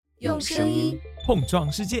用声音碰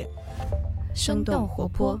撞世界，生动活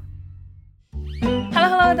泼。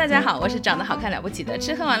Hello， 大家好，我是长得好看了不起的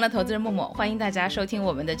吃喝玩乐投资人默默，欢迎大家收听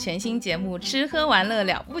我们的全新节目《吃喝玩乐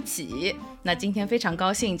了不起》。那今天非常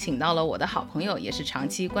高兴，请到了我的好朋友，也是长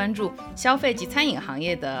期关注消费及餐饮行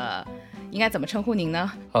业的，应该怎么称呼您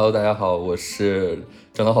呢 ？Hello， 大家好，我是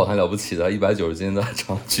长得好看了不起的190斤的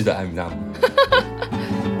长居的艾米纳姆。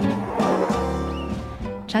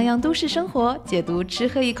徜徉都市生活，解读吃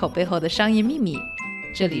喝一口背后的商业秘密。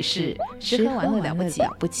这里是吃喝玩乐了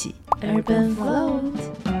不起 Urban Float。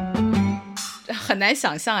 很难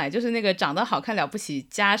想象哎，就是那个长得好看了不起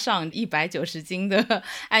加上190斤的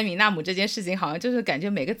艾米纳姆这件事情，好像就是感觉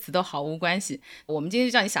每个词都毫无关系。我们今天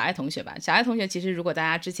就叫你小艾同学吧。小艾同学，其实如果大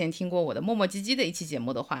家之前听过我的磨磨唧唧的一期节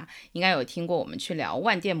目的话，应该有听过我们去聊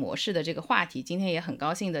万店模式的这个话题。今天也很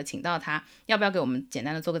高兴的请到他，要不要给我们简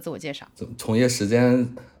单的做个自我介绍？从业时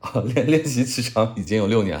间练习时长已经有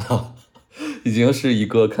6年了，已经是一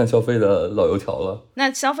个看消费的老油条了。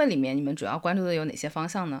那消费里面你们主要关注的有哪些方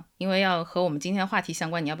向呢？因为要和我们今天话题相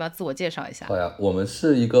关，你要不要自我介绍一下？好呀，我们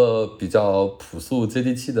是一个比较朴素接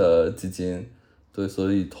地气的基金，对，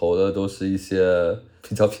所以投的都是一些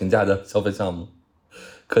比较平价的消费项目，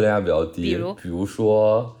客单价比较低。比如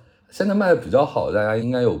说现在卖的比较好，大家应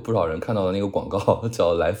该有不少人看到的那个广告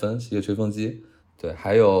叫莱芬，是一个吹风机。对，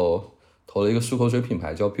还有投了一个漱口水品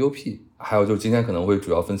牌叫 BOP， 还有就是今天可能会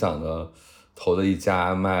主要分享的投的一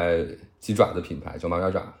家卖鸡爪的品牌叫麻爪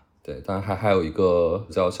爪。对，当然还有一个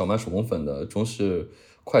叫小曼手工粉的中式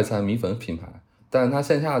快餐米粉品牌，但是它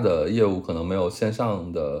线下的业务可能没有线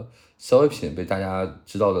上的消费品被大家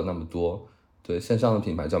知道的那么多。对，线上的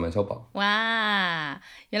品牌叫麦小宝。哇，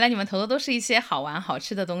原来你们投的都是一些好玩好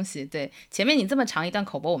吃的东西。对，前面你这么长一段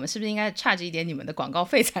口播，我们是不是应该charge一点你们的广告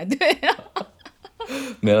费才对啊？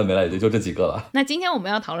没了，也就这几个了。那今天我们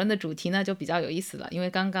要讨论的主题呢，就比较有意思了，因为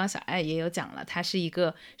刚刚小艾也有讲了，他是一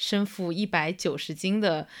个身负190斤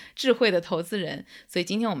的智慧的投资人，所以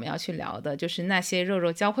今天我们要去聊的就是那些肉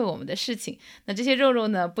肉教会我们的事情。那这些肉肉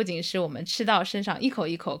呢，不仅是我们吃到身上一口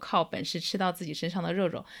一口靠本事吃到自己身上的肉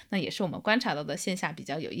肉，那也是我们观察到的线下比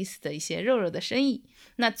较有意思的一些肉肉的生意。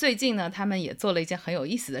那最近呢，他们也做了一件很有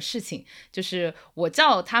意思的事情，就是我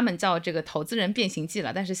叫他们叫这个投资人变形记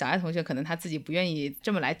了，但是小艾同学可能他自己不愿意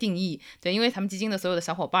这么来定义。对，因为他们基金的所有的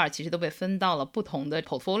小伙伴其实都被分到了不同的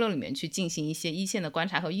portfolio 里面去进行一些一线的观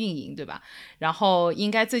察和运营，对吧？然后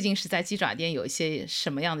应该最近是在鸡爪店有一些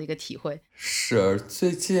什么样的一个体会？是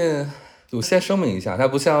最近我先声明一下，它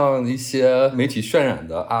不像一些媒体渲染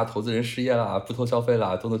的啊，投资人失业啦，不投消费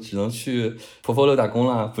啦，都只能去 portfolio 打工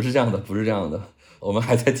啦，不是这样的，我们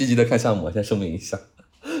还在积极的看项目，先声明一下。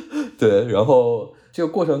对，然后这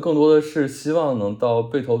个过程更多的是希望能到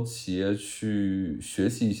被投企业去学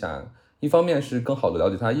习一下，一方面是更好的了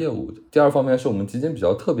解它业务，第二方面是我们基金比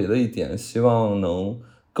较特别的一点，希望能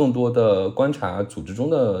更多的观察组织中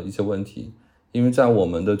的一些问题。因为在我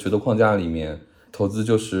们的决策框架里面，投资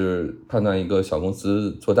就是判断一个小公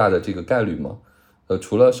司做大的这个概率嘛。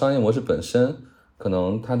除了商业模式本身，可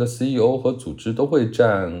能它的 CEO 和组织都会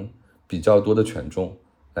占比较多的权重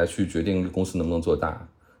来去决定公司能不能做大。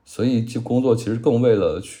所以这工作其实更为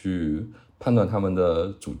了去判断他们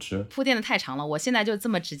的组织。铺垫的太长了，我现在就这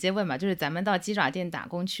么直接问吧，就是咱们到鸡爪店打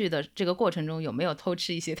工去的这个过程中，有没有偷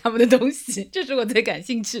吃一些他们的东西？这是我最感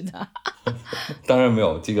兴趣的。当然没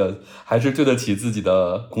有，这个还是对得起自己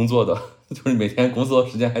的工作的，就是每天工作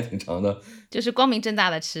时间还挺长的，就是光明正大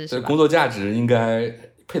的吃，是吧？对，工作价值应该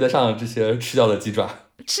配得上这些吃掉的鸡爪。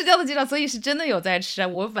吃掉的鸡爪，所以是真的有在吃啊！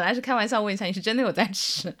我本来是开玩笑问一下，你是真的有在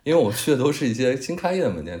吃？因为我去的都是一些新开业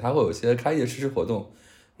的门店，它会有一些开业试吃活动，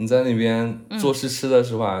你在那边做试吃的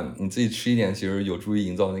时候你自己吃一点，其实有助于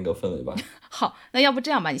营造那个氛围吧。好，那要不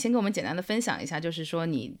这样吧，你先给我们简单的分享一下，就是说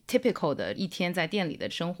你 typical 的一天在店里的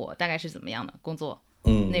生活大概是怎么样的工作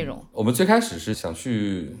内容？我们最开始是想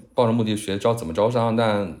去抱着目的学怎么招商，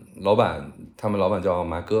但他们老板叫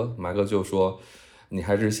麻哥就说你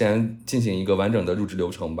还是先进行一个完整的入职流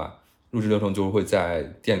程吧。入职流程就是会在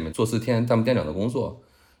店里面做4天他们店长的工作，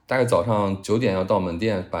大概早上9点要到门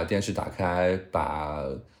店，把电视打开，把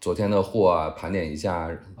昨天的货盘点一下，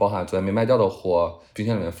包含昨天没卖掉的货，冰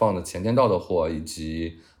箱里面放的前天到的货，以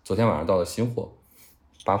及昨天晚上到的新货，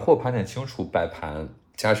把货盘点清楚，摆盘，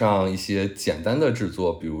加上一些简单的制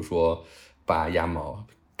作，比如说拔鸭毛、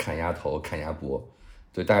砍鸭头、砍鸭脖。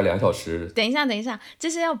对，大概2小时。等一下，这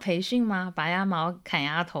些要培训吗？拔鸭毛、砍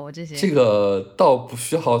鸭头这些？这个倒不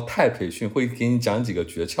需要太培训，会给你讲几个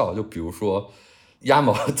诀窍，就比如说鸭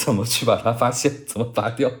毛怎么去把它发现，怎么拔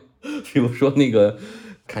掉。比如说那个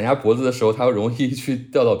砍鸭脖子的时候，它容易去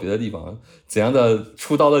掉到别的地方，怎样的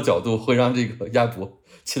出刀的角度会让这个鸭脖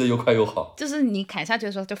切的又快又好。就是你砍下去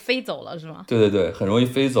的时候就飞走了是吗？对对对，很容易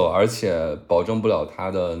飞走，而且保证不了它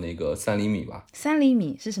的那个3厘米吧。3厘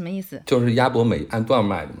米是什么意思？就是鸭脖每按段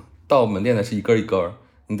卖的嘛，到门店的是一根一根，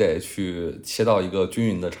你得去切到一个均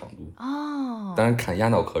匀的长度。哦，当然砍鸭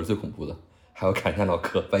脑壳是最恐怖的，还要砍鸭脑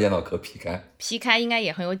壳，把鸭脑壳劈开。劈开应该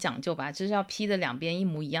也很有讲究吧，就是要劈的两边一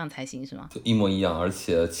模一样才行是吗？一模一样，而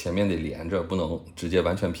且前面得连着，不能直接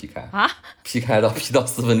完全劈开啊，劈到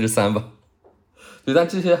3/4吧。对，但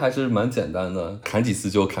这些还是蛮简单的，砍几次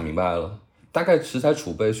就砍明白了。大概食材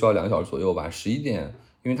储备需要2个小时左右吧。11点，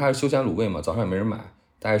因为它是休闲卤味嘛，早上也没人买，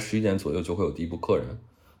大概11点左右就会有第一波客人。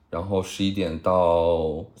然后11点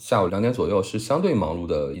到下午2点左右是相对忙碌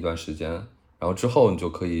的一段时间，然后之后你就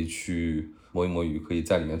可以去摸一摸鱼，可以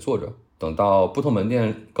在里面坐着。等到不同门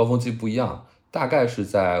店高峰期不一样，大概是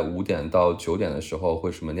在5点到9点的时候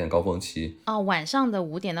会是门店高峰期。哦，晚上的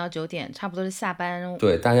5点到9点差不多是下班。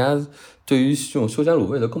对，大家对于这种休闲卤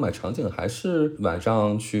味的购买场景还是晚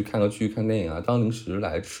上去看个剧看电影啊，当零食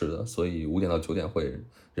来吃的，所以5点到9点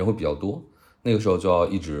人会比较多，那个时候就要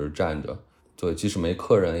一直站着。对，即使没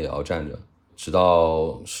客人也要站着，直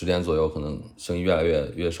到10点左右，可能生意越来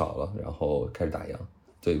越少了，然后开始打烊。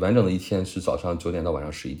对，完整的一天是早上9点到晚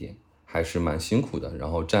上11点，还是蛮辛苦的。然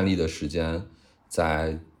后站立的时间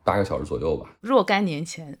在8个小时左右吧。若干年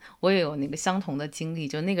前我也有那个相同的经历，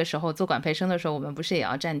就那个时候做管培生的时候，我们不是也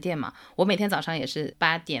要站店嘛？我每天早上也是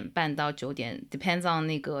8点半到9点 depends on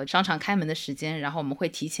那个商场开门的时间，然后我们会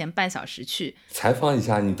提前半小时去。采访一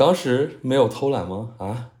下，你当时没有偷懒吗？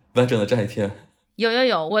啊，完整的站一天。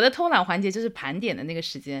有，我的偷懒环节就是盘点的那个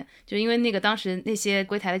时间，就因为那个当时那些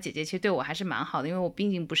柜台的姐姐其实对我还是蛮好的，因为我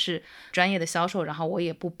毕竟不是专业的销售，然后我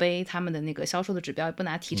也不背他们的那个销售的指标，也不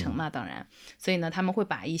拿提成嘛，当然，所以呢，他们会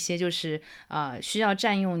把一些就是需要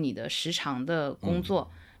占用你的时长的工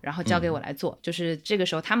作。然后交给我来做，就是这个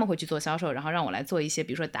时候他们会去做销售，然后让我来做一些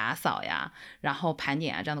比如说打扫呀，然后盘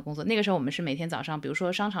点啊这样的工作。那个时候我们是每天早上，比如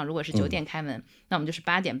说商场如果是9点开门，那我们就是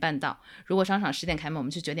8点半到；如果商场10点开门，我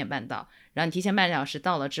们是9点半到。然后你提前半小时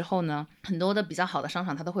到了之后呢，很多的比较好的商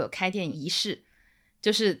场它都会有开店仪式，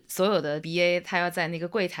就是所有的 BA 他要在那个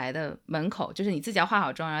柜台的门口，就是你自己要化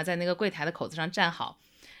好妆，然后在那个柜台的口子上站好，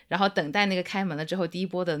然后等待那个开门了之后第一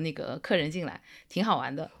波的那个客人进来，挺好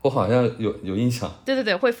玩的。我好像有印象。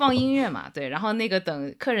对，会放音乐嘛，对，然后那个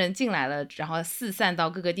等客人进来了，然后四散到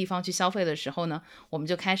各个地方去消费的时候呢，我们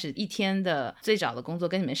就开始一天的最早的工作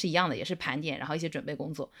跟你们是一样的，也是盘点，然后一些准备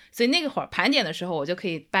工作。所以那个会儿盘点的时候，我就可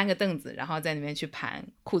以搬个凳子，然后在那边去盘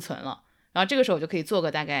库存了。然后这个时候我就可以做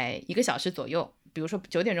个大概1个小时左右。比如说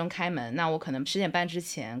9点钟开门，那我可能10点半之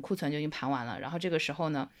前库存就已经盘完了，然后这个时候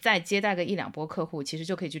呢再接待个1-2波客户，其实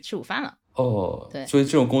就可以去吃午饭了。哦，对，所以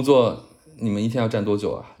这种工作你们一天要站多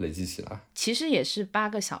久啊？累计起来其实也是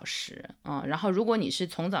8个小时，然后如果你是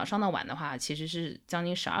从早上到晚的话，其实是将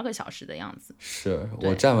近12个小时的样子。是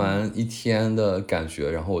我站完一天的感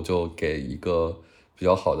觉，然后我就给一个比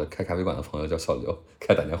较好的开咖啡馆的朋友叫小刘给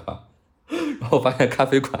他打电话，然后发现咖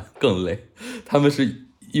啡馆更累，他们是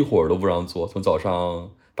一会儿都不让做，从早上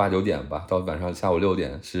8、9点吧到晚上下午6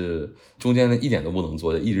点，是中间的1点都不能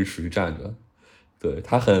做的，一直持续站着。对，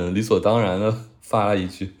他很理所当然的发了一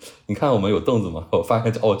句：“你看我们有凳子吗？”我发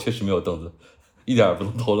现确实没有凳子，一点也不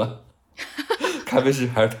能偷懒。咖啡师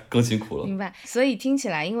还是更辛苦了。明白。所以听起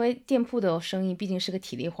来，因为店铺的生意毕竟是个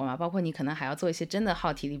体力活嘛，包括你可能还要做一些真的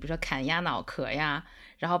耗体力，比如说砍鸭脑壳呀，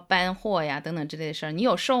然后搬货呀等等之类的事儿。你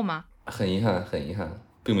有瘦吗？很遗憾，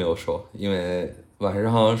并没有瘦，因为晚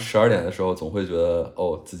上12点的时候总会觉得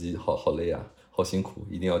自己好累啊，好辛苦，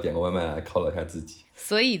一定要点个外卖来犒劳一下自己。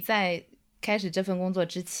所以在开始这份工作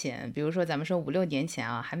之前，比如说咱们说5、6年前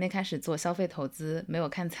啊，还没开始做消费投资，没有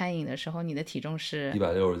看餐饮的时候，你的体重是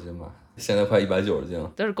160斤吧，现在快190斤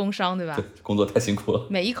了。都是工伤对吧？对，工作太辛苦了，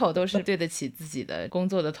每一口都是对得起自己的工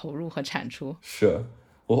作的投入和产出。是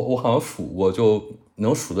我好像数过，就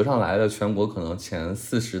能数得上来的全国可能前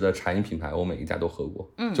40的茶饮品牌，我每一家都喝过。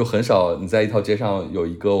就很少你在一条街上有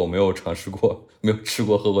一个我没有尝试过、没有吃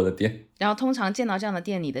过、喝过的店。然后通常见到这样的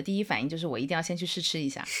店，你的第一反应就是我一定要先去试吃一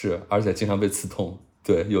下。是，而且经常被刺痛。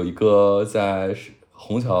对，有一个在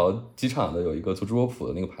虹桥机场的有一个做猪肉脯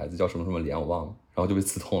的那个牌子叫什么什么莲我忘了，然后就被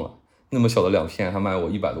刺痛了。那么小的2片，他卖我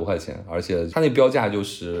100多块钱，而且他那标价就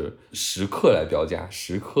是10克来标价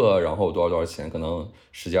，10克，然后多少钱，可能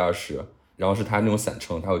10几20，然后是他那种散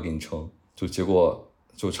称，他会给你称，结果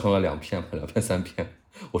就称了2片3片，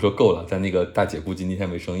我说够了，但那个大姐估计那天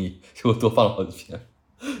没生意，结果多放了好几片，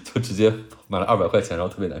就直接买了200块钱，然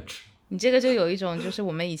后特别难吃。你这个就有一种就是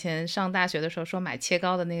我们以前上大学的时候说买切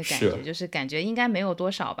糕的那个感觉，就是感觉应该没有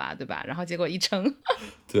多少吧，对吧？然后结果一称，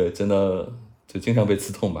对，真的就经常被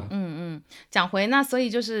刺痛吧。讲回那，所以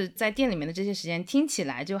就是在店里面的这些时间，听起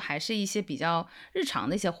来就还是一些比较日常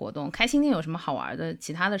的一些活动。开新店有什么好玩的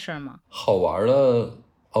其他的事儿吗？好玩的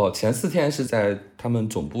哦，前4天是在他们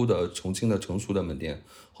总部的重庆的成熟的门店，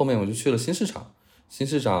后面我就去了新市场。新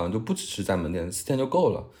市场就不只是在门店，4天就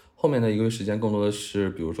够了。后面的1个月时间更多的是，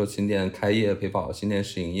比如说新店开业陪跑、新店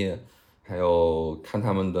试营业，还有看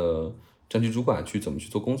他们的专区主管怎么去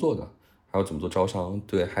做工作的，还有怎么做招商，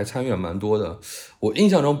对，还参与了蛮多的。我印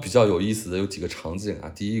象中比较有意思的有几个场景啊，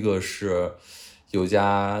第一个是有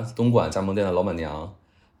家东莞加盟店的老板娘，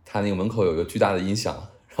她那个门口有一个巨大的音响，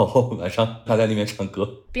然后晚上她在那边唱歌。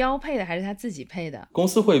标配的还是她自己配的？公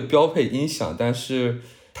司会标配音响，但是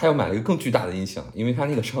她又买了一个更巨大的音响，因为她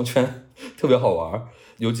那个商圈特别好玩，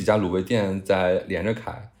有几家卤味店在连着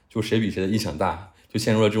开，就谁比谁的音响大，就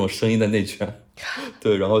陷入了这种声音的内卷。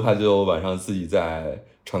对，然后她就晚上自己在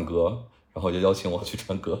唱歌，然后就邀请我去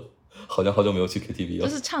唱歌，好像好久没有去 KTV 了。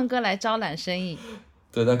就是唱歌来招揽生意。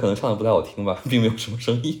对，但可能唱的不太好听吧，并没有什么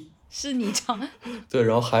生意。是你唱。对，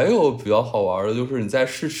然后还有比较好玩的就是你在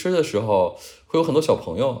试吃的时候会有很多小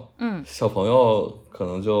朋友，小朋友可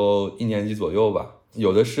能就1年级左右吧，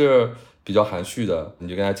有的是比较含蓄的，你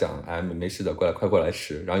就跟他讲，哎，没事的，快过来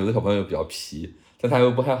吃。然后有的小朋友比较皮，但他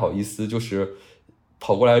又不太好意思，就是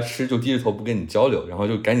跑过来吃，就低着头不跟你交流，然后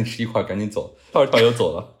就赶紧吃一块赶紧走，跳着跳就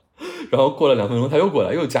走了。然后过了2分钟他又过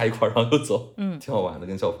来又加一块然后又走，挺好玩的，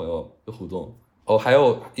跟小朋友的互动。哦，还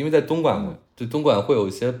有因为在东莞嘛，就东莞会有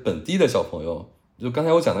一些本地的小朋友，就刚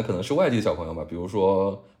才我讲的可能是外地的小朋友吧，比如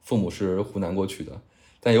说父母是湖南过去的，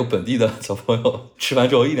但有本地的小朋友吃完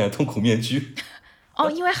之后一脸痛苦面具。哦，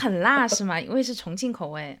因为很辣是吗？因为是重庆口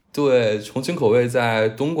味。对，重庆口味在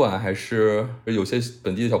东莞还是有些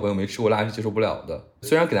本地的小朋友没吃过辣是接受不了的，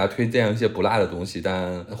虽然给他推荐一些不辣的东西，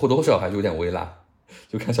但或多或少还是有点微辣，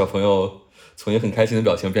就看小朋友从一个很开心的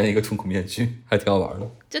表情变成一个痛苦面具，还挺好玩的。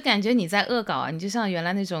就感觉你在恶搞啊，你就像原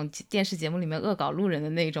来那种电视节目里面恶搞路人的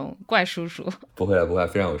那种怪叔叔。不会，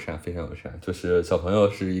非常友善，非常友善。就是小朋友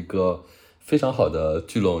是一个非常好的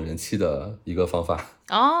聚拢人气的一个方法。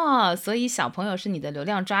哦，所以小朋友是你的流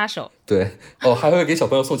量抓手。对，哦，还会给小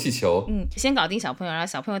朋友送气球。先搞定小朋友，然后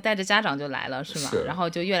小朋友带着家长就来了，是吗？是，然后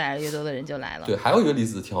就越来越多的人就来了。对，还有一个例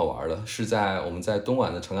子挺好玩的，是我们在东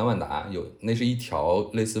莞的长江万达那是一条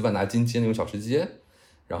类似万达金街那种小吃街，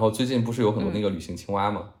然后最近不是有很多那个旅行青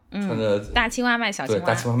蛙嘛，穿着大青蛙卖小青蛙，对，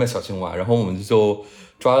大青蛙卖小青蛙，然后我们就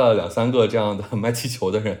抓了2-3个这样的卖气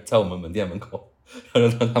球的人在我们门店门口，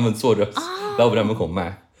让他们坐着来我们店门口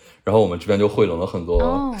卖。然后我们这边就汇拢了很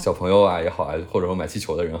多小朋友啊也好啊，或者说买气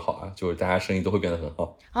球的人好啊，就是大家生意都会变得很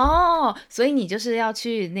好。哦，所以你就是要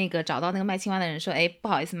去那个找到那个卖青蛙的人说，哎，不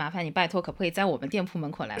好意思，麻烦你拜托可不可以在我们店铺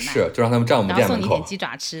门口来卖？是，就让他们站我们店门口，然后送你点鸡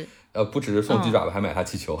爪吃。不只是送鸡爪吧，还买他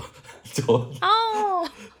气球，就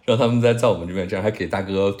让他们在我们这边，这样还给大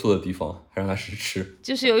哥坐的地方，还让他试吃，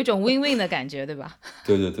就是有一种 win-win 的感觉，对吧？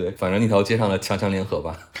对，反正那条街上的强强联合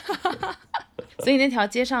吧。所以那条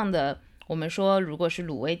街上的。我们说如果是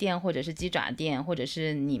卤味店或者是鸡爪店或者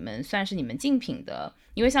是算是你们竞品的，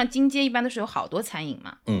因为像金街一般都是有好多餐饮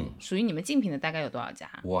嘛，属于你们竞品的大概有多少家？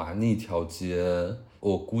哇，那条街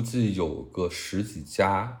我估计有个10几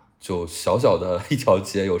家，就小小的一条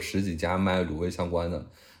街有10几家卖卤味相关的，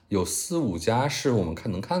有4-5家是我们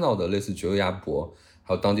能看到的，类似绝味鸭脖，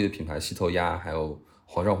还有当地的品牌西头鸭，还有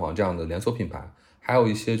黄少黄这样的连锁品牌，还有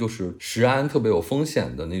一些就是食安特别有风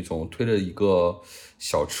险的那种，推着一个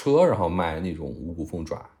小车然后卖那种五谷凤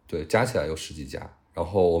爪，对，加起来有10几家。然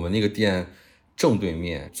后我们那个店正对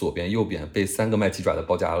面左边右边被3个卖鸡爪的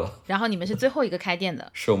包夹了，然后你们是最后一个开店的。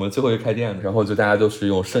是我们最后一个开店的，然后就大家都是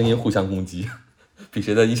用声音互相攻击，比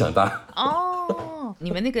谁的音响大。哦，你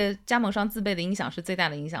们那个加盟商自备的音响是最大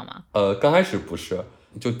的音响吗？刚开始不是，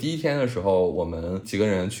就第1天的时候我们几个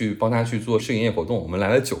人去帮他去做试营业活动，我们来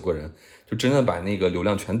了9个人，就真的把那个流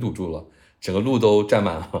量全堵住了，整个路都占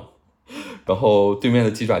满了，然后对面的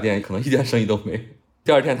鸡爪店可能一点生意都没。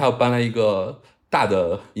第2天他又搬来一个大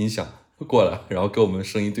的音响过来，然后给我们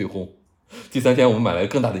声音对轰。第3天我们买了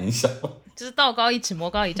更大的音响，就是道高1尺魔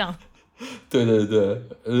高1丈。对，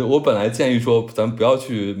我本来建议说咱不要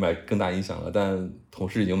去买更大音响了，但同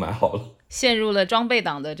事已经买好了，陷入了装备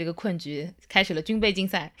党的这个困局，开始了军备竞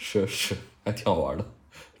赛。是，还挺好玩的，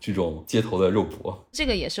这种街头的肉搏。这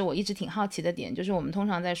个也是我一直挺好奇的点，就是我们通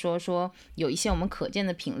常在说有一些我们可见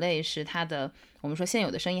的品类是它的，我们说现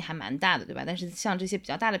有的生意还蛮大的，对吧？但是像这些比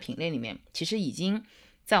较大的品类里面，其实已经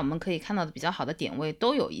在我们可以看到的比较好的点位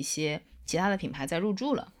都有一些其他的品牌在入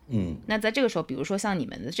驻了。那在这个时候，比如说像你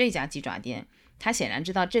们的这家鸡爪店，他显然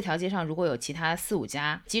知道这条街上如果有其他4-5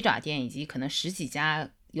家鸡爪店以及可能10几家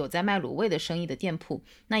有在卖卤味的生意的店铺，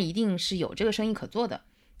那一定是有这个生意可做的。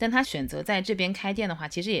但他选择在这边开店的话，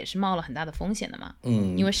其实也是冒了很大的风险的嘛。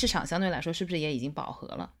因为市场相对来说是不是也已经饱和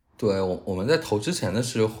了？对，我们在投之前的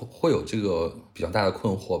是会有这个比较大的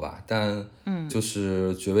困惑吧，但就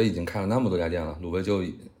是绝味已经开了那么多家店了，卤味就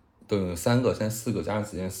都有3个，现在4个，加上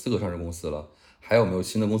此前4个上市公司了，还有没有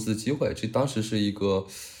新的公司的机会？这当时是一个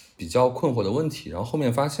比较困惑的问题。然后后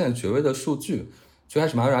面发现绝味的数据，最开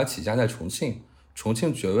始马爪起家在重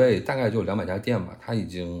庆绝味大概就200家店吧，它已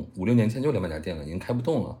经5-6年前就200家店了，已经开不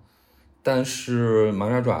动了。但是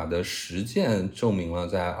马爪的实践证明了，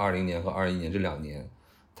在20年和21年这2年，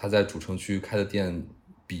它在主城区开的店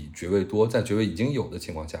比绝味多，在绝味已经有的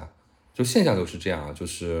情况下，就现象就是这样啊，就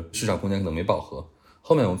是市场空间可能没饱和。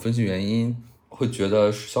后面我们分析原因，会觉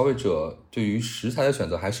得消费者对于食材的选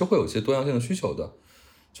择还是会有一些多样性的需求的，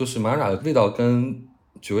就是马爪的味道跟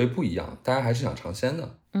绝味不一样，大家还是想尝鲜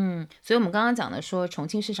的。所以我们刚刚讲的说重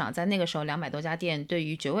庆市场在那个时候200多家店对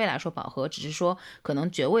于绝味来说饱和，只是说可能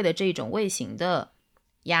绝味的这种味型的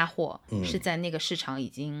压货是在那个市场已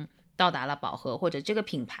经到达了饱和，或者这个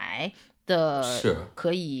品牌的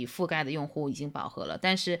可以覆盖的用户已经饱和了，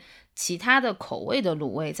但是其他的口味的卤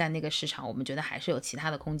味在那个市场我们觉得还是有其他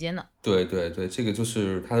的空间的。对，这个就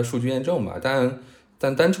是它的数据验证吧。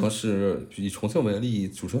但单城市以重庆为例，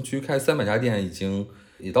主城区开300家店已经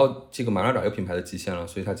也到这个马爪这个品牌的极限了，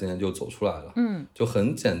所以它今年就走出来了。就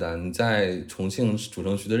很简单，你在重庆主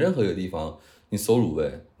城区的任何一个地方，你搜卤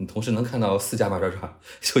味，你同时能看到4家马爪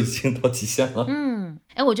就已经到极限了。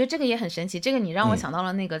我觉得这个也很神奇，这个你让我想到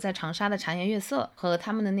了那个在长沙的茶颜悦色和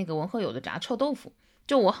他们的那个文和友的炸臭豆腐。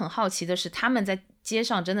就我很好奇的是，他们在街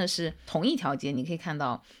上真的是同一条街，你可以看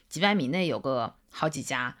到几百米内有个好几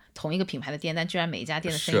家同一个品牌的店，但居然每一家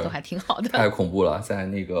店的生意都还挺好的，太恐怖了。在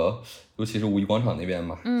那个尤其是五一广场那边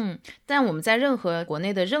嘛。但我们在国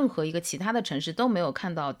内的任何一个其他的城市都没有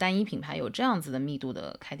看到单一品牌有这样子的密度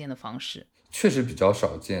的开店的方式，确实比较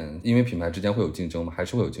少见。因为品牌之间会有竞争嘛，还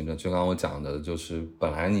是会有竞争。就刚刚我讲的，就是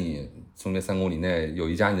本来你从这3公里内有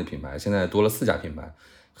1家你的品牌，现在多了4家品牌，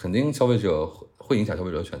肯定消费者会影响消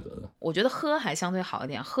费者的选择的。我觉得喝还相对好一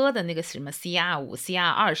点，喝的那个什么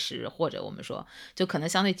CR5、CR20， 或者我们说就可能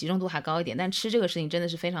相对集中度还高一点，但吃这个事情真的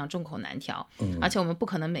是非常众口难调。而且我们不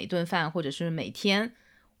可能每顿饭或者是每天，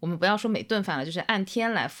我们不要说每顿饭了，就是按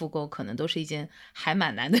天来复购，可能都是一件还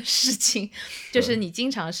蛮难的事情。就是你经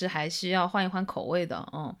常是还需要换一换口味的。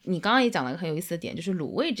你刚刚也讲了一个很有意思的点，就是卤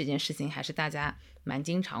味这件事情还是大家蛮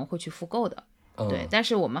经常会去复购的。对，但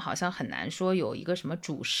是我们好像很难说有一个什么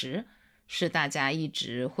主食是大家一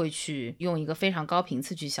直会去用一个非常高频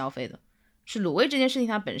次去消费的。是卤味这件事情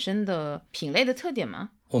它本身的品类的特点吗？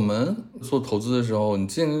我们做投资的时候，你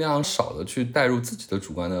尽量少的去带入自己的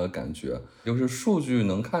主观的感觉，就是数据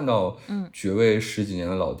能看到绝味10几年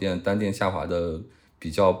的老店单店下滑的比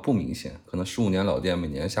较不明显，可能15年老店每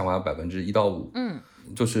年下滑1%到5%。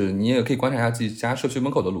就是你也可以观察一下自己家社区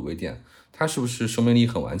门口的卤味店，它是不是生命力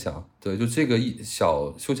很顽强。对，就这个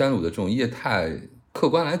小休闲卤的这种业态，客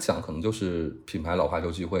观来讲可能就是品牌老化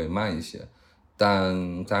周期会慢一些，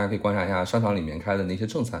但大家可以观察一下商场里面开的那些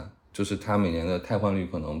正餐，就是它每年的汰换率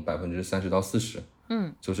可能30%到40%，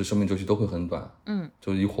就是生命周期都会很短。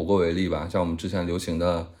就以火锅为例吧，像我们之前流行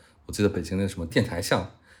的，我记得北京的什么电台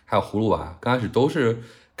巷，还有葫芦娃，刚开始都是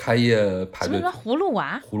开业排队。什么葫芦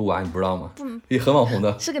娃？葫芦娃你不知道吗？也很网红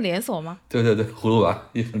的，是个连锁吗？对，葫芦娃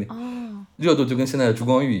也很热度就跟现在的珠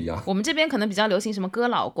光玉一样。我们这边可能比较流行什么哥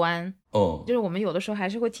老关，就是我们有的时候还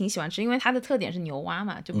是会挺喜欢吃，因为它的特点是牛蛙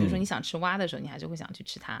嘛，就比如说你想吃蛙的时候，你还是会想去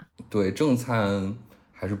吃它。对，正餐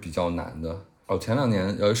还是比较难的。前2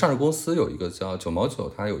年上市公司有一个叫9毛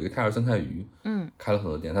9，它有一个泰尔酸菜鱼，开了很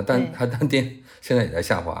多店，它单店现在也在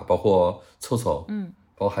下滑，包括凑凑，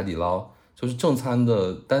包括海底捞，就是正餐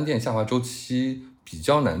的单店下滑周期比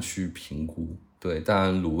较难去评估。对，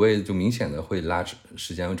但卤味就明显的会拉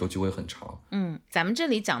时间周期会很长。咱们这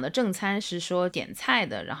里讲的正餐是说点菜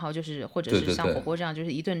的，然后就是或者是像火锅这样，就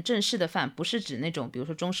是一顿正式的饭，不是指那种比如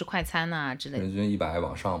说中式快餐啊之类的。人均100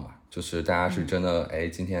往上吧，就是大家是真的，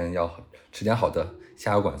今天要吃点好的，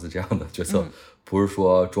下个馆子这样的角色，不是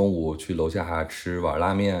说中午去楼下吃碗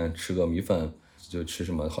拉面，吃个米粉，就吃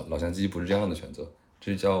什么老乡鸡，不是这样的选择。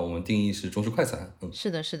这叫我们定义是中式快餐。是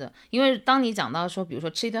的，因为当你讲到说比如说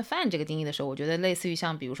吃一顿饭这个定义的时候，我觉得类似于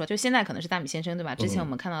像比如说就现在可能是大米先生对吧，之前我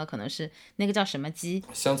们看到的可能是那个叫什么鸡，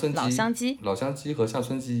乡村鸡、老乡鸡和乡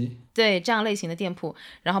村鸡，对，这样类型的店铺。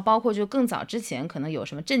然后包括就更早之前可能有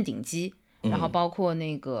什么正鼎鸡，然后包括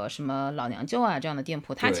那个什么老娘舅啊这样的店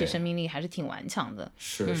铺，它其实生命力还是挺顽强的。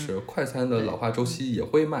是快餐的老化周期也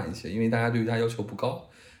会慢一些，因为大家对于它要求不高。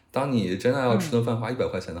当你真的要吃顿饭花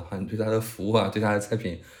100块钱的话，你对它的服务啊，对它的菜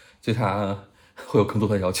品，对它会有更多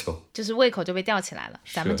的要求，就是胃口就被吊起来了，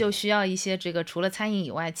咱们就需要一些这个除了餐饮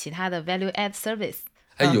以外其他的 value add service。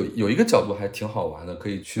有一个角度还挺好玩的，可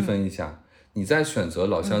以区分一下。你在选择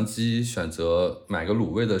老乡鸡、选择买个卤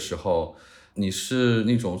味的时候，你是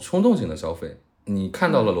那种冲动型的消费，你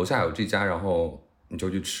看到了楼下有这家，然后你就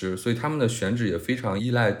去吃，所以他们的选址也非常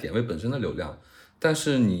依赖点位本身的流量。但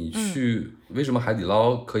是你去为什么海底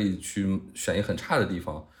捞可以去选一个很差的地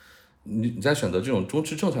方？你在选择这种中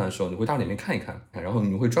吃正餐的时候，你会大里面看一看，然后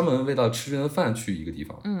你会专门为了吃这顿饭去一个地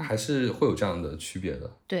方，还是会有这样的区别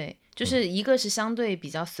的。对，就是一个是相对比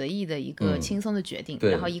较随意的一个轻松的决定，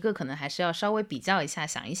然后一个可能还是要稍微比较一下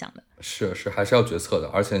想一想的。是还是要决策的，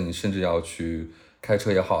而且你甚至要去开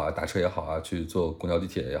车也好啊，打车也好啊，去坐公交地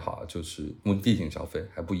铁也好啊，就是目的地性消费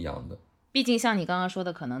还不一样的。毕竟像你刚刚说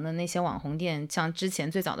的，可能的那些网红店，像之前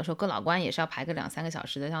最早的时候哥老关也是要排个2-3个小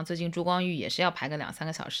时的，像最近珠光玉也是要排个2-3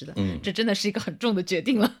个小时的，这真的是一个很重的决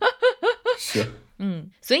定了。是。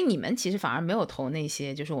所以你们其实反而没有投那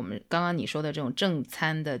些就是我们刚刚你说的这种正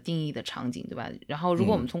餐的定义的场景，对吧？然后如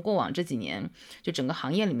果我们从过往这几年就整个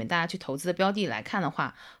行业里面大家去投资的标的来看的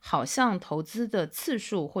话，好像投资的次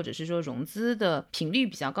数或者是说融资的频率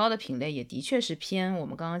比较高的品类也的确是偏我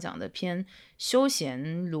们刚刚讲的偏休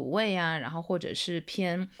闲卤味啊，然后或者是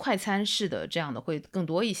偏快餐式的这样的会更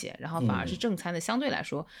多一些，然后反而是正餐的相对来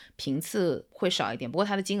说频次会少一点，不过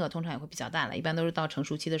它的金额通常也会比较大了，一般都是到成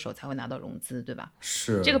熟期的时候才会拿到融资，对吧？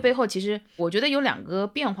是。这个背后其实我觉得有2个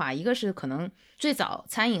变化，一个是可能最早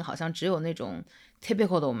餐饮好像只有那种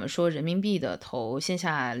typical 的我们说人民币的投线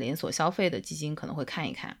下连锁消费的基金可能会看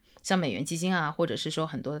一看，像美元基金啊，或者是说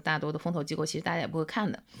很多大多的风投机构其实大家也不会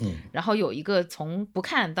看的。然后有一个从不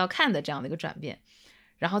看到看的这样的一个转变，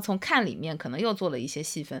然后从看里面可能又做了一些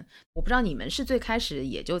细分。我不知道你们是最开始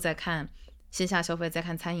也就在看线下消费在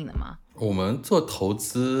看餐饮的吗？我们做投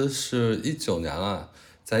资是19年了，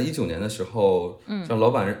在19年的时候，像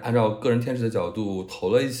老板按照个人天使的角度投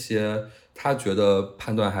了一些他觉得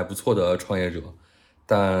判断还不错的创业者，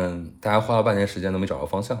但大家花了半年时间都没找到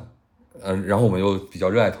方向。然后我们又比较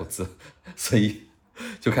热爱投资，所以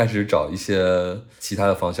就开始找一些其他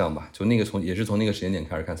的方向吧，就那个也是从那个时间点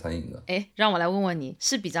开始看餐饮的。让我来问问你，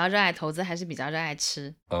是比较热爱投资还是比较热爱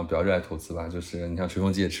吃？比较热爱投资吧，就是你像吹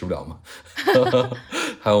风机也吃不了嘛，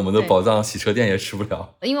还有我们的宝藏洗车店也吃不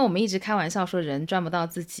了。因为我们一直开玩笑说人赚不到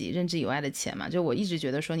自己认知以外的钱嘛，就我一直觉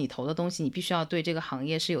得说你投的东西你必须要对这个行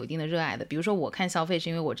业是有一定的热爱的。比如说我看消费是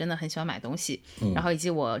因为我真的很喜欢买东西，然后以及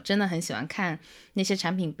我真的很喜欢看那些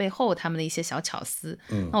产品背后他们的一些小巧思。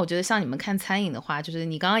那我觉得像你们看餐饮的话，就是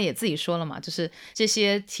你刚刚也自己说了嘛，就是这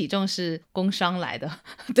些体重是工商来的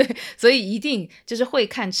对，所以一定就是会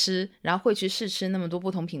看吃，然后会去试吃那么多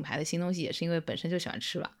不同品牌的新东西，也是因为本身就喜欢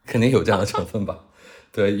吃吧。肯定有这样的成分吧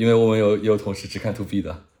对，因为我们有同事只看 to B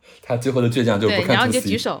的，他最后的倔强就是不看 to C。 然后你就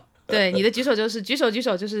举手对，你的举手就是举手，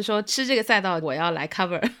就是说吃这个赛道我要来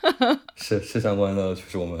cover 是相关的，就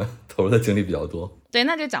是我们投入的精力比较多。对，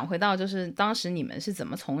那就讲回到就是当时你们是怎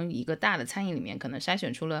么从一个大的餐饮里面可能筛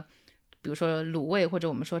选出了比如说卤味或者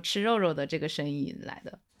我们说吃肉肉的这个生意来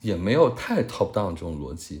的？也没有太 top down 这种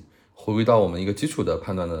逻辑，回归到我们一个基础的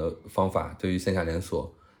判断的方法，对于线下连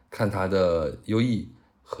锁看它的优异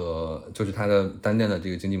和就是它的单店的这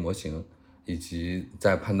个经济模型，以及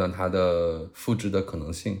在判断它的复制的可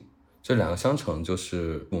能性，这2个相乘就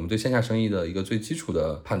是我们对线下生意的一个最基础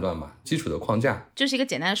的判断吧，基础的框架，就是一个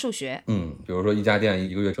简单的数学。比如说一家店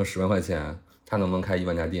一个月挣10万块钱，它能不能开1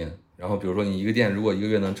万家店？然后比如说你一个店如果一个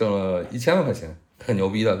月能挣了1000万块钱，很牛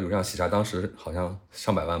逼的，比如像喜茶当时好像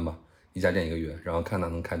上百万吧，一家店一个月，然后看它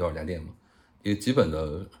能开多少家店嘛，一个基本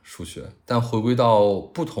的数学。但回归到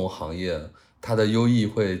不同行业，它的优异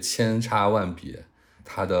会千差万别，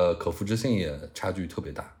它的可复制性也差距特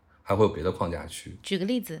别大，还会有别的框架去。举个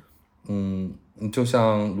例子。就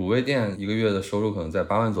像卤味店一个月的收入可能在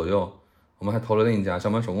8万左右，我们还投了另一家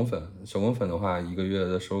上班手工粉的话，一个月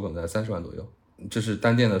的收入可能在30万左右，这是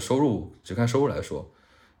单店的收入，只看收入来说。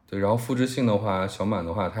对，然后复制性的话，小满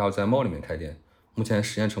的话它要在 mall 里面开店，目前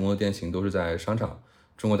实验成功的店型都是在商场，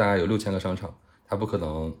中国大概有6000个商场，它不可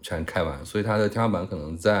能全开完，所以它的天花板可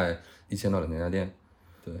能在1000到2000家店。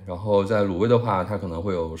对，然后在卤味的话，它可能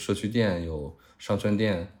会有社区店，有商圈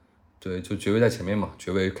店，对，就绝味在前面嘛，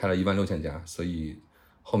绝味开了16000家，所以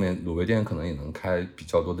后面卤味店可能也能开比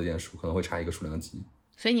较多的店数，可能会差一个数量级。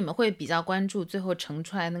所以你们会比较关注最后盛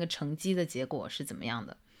出来那个成绩的结果是怎么样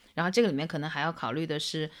的，然后这个里面可能还要考虑的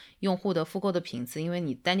是用户的复购的频次，因为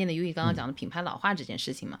你单店的优异刚刚讲的品牌老化这件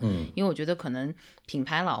事情嘛，因为我觉得可能品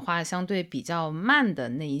牌老化相对比较慢的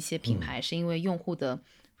那一些品牌，是因为用户的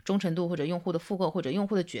忠诚度或者用户的复购或者用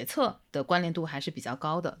户的决策的关联度还是比较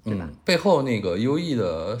高的，对吧？背后那个 UE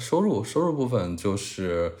的收入部分就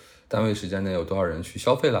是单位时间内有多少人去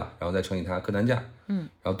消费了，然后再乘以它客单价，然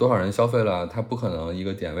后多少人消费了，它不可能一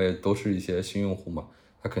个点位都是一些新用户嘛，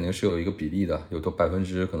它肯定是有一个比例的，有可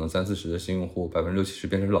能30%-40%的新用户，60%-70%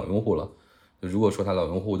变成老用户了。如果说它老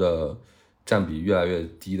用户的占比越来越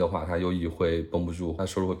低的话，它优异会绷不住，它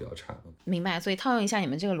收入会比较差。明白。所以套用一下你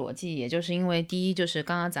们这个逻辑，也就是因为第一就是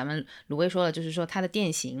刚刚咱们鲁卫说了，就是说它的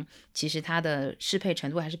店型其实它的适配程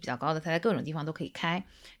度还是比较高的，它在各种地方都可以开。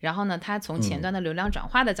然后呢，它从前端的流量转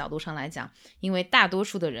化的角度上来讲，因为大多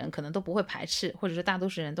数的人可能都不会排斥，或者是大多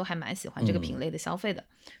数人都还蛮喜欢这个品类的消费的，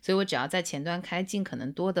所以我只要在前端开尽可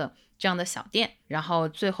能多的这样的小店，然后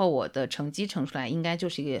最后我的成绩乘出来应该就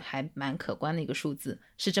是一个还蛮可观的一个数字，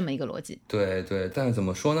是这么一个逻辑。对，但是怎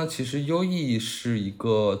么说呢，其实优异是一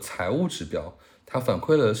个财务指标，它反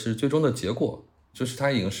馈的是最终的结果，就是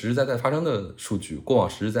它已经实实在在发生的数据，过往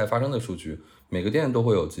实实在在发生的数据，每个店都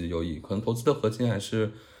会有自己的优异，可能投资的核心还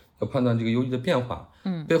是要判断这个优异的变化，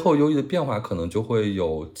背后优异的变化可能就会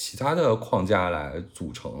有其他的框架来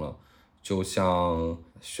组成了，就像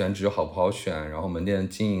选址好不好选，然后门店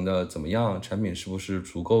经营的怎么样，产品是不是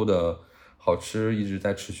足够的好吃，一直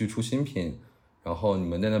在持续出新品，然后你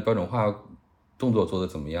门店的标准化动作做得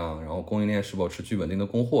怎么样，然后供应链是否持续稳定的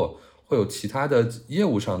供货，会有其他的业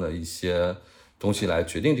务上的一些东西来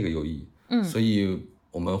决定这个优异。所以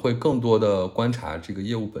我们会更多的观察这个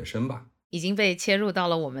业务本身吧。已经被切入到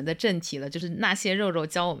了我们的正题了，就是那些肉肉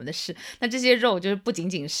教我们的事。那这些肉就是不仅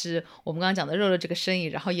仅是我们刚刚讲的肉肉这个生意，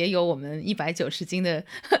然后也有我们190斤的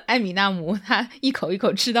艾米纳姆，他一口一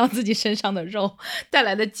口吃到自己身上的肉带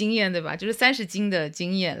来的经验，对吧？就是30斤的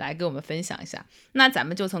经验来给我们分享一下。那咱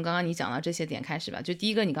们就从刚刚你讲到这些点开始吧。就第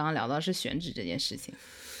一个你刚刚聊到是选址这件事情。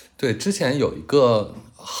对，之前有一个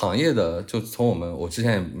行业的，就从我之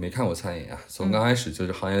前也没看过餐饮啊，从刚开始就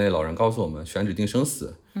是行业内老人告诉我们选址定生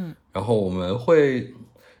死，然后我们会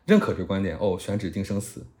认可这个观点，选址定生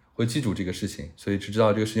死，会记住这个事情，所以只知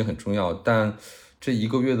道这个事情很重要。但这1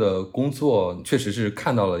个月的工作，确实是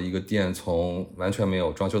看到了一个店从完全没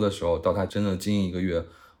有装修的时候到它真的经营1个月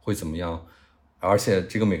会怎么样，而且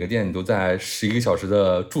这个每个店你都在11个小时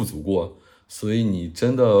的驻足过，所以你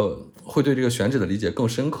真的会对这个选址的理解更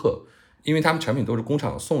深刻，因为他们产品都是工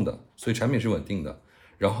厂送的，所以产品是稳定的，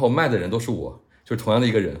然后卖的人都是我，就是同样的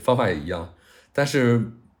一个人，方法也一样，但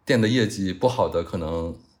是店的业绩不好的可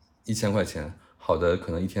能1000块钱，好的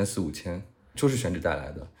可能1天4-5千，就是选址带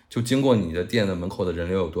来的，就经过你的店的门口的人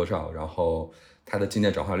流有多少，然后它的进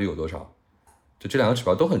店转化率有多少，就这2个指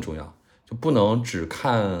标都很重要，就不能只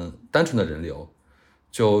看单纯的人流。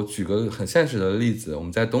就举个很现实的例子，我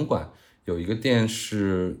们在东莞有一个店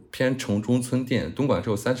是偏城中村店，东莞是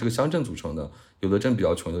由30个乡镇组成的，有的镇比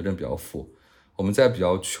较穷，有的镇比较富。我们在比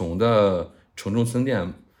较穷的城中村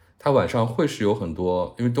店，它晚上会是有很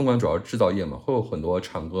多，因为东莞主要制造业嘛，会有很多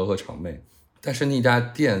厂哥和厂妹，但是那家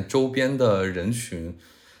店周边的人群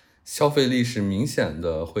消费力是明显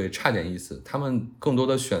的会差点意思，他们更多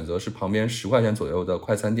的选择是旁边10块钱左右的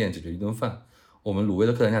快餐店解决一顿饭。我们卤味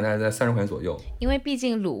的客单价大概在30块钱左右，因为毕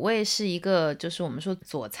竟卤味是一个就是我们说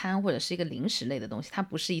佐餐或者是一个零食类的东西，它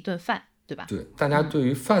不是一顿饭，对吧？对，大家对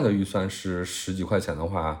于饭的预算是10几块钱的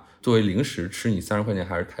话，作为零食吃你30块钱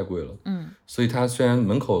还是太贵了。所以它虽然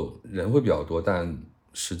门口人会比较多，但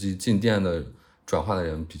实际进店的转化的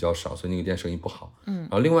人比较少，所以那个店生意不好。然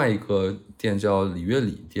后另外一个店叫里约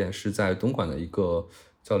里店，是在东莞的一个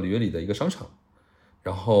叫里约里的一个商场。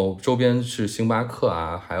然后周边是星巴克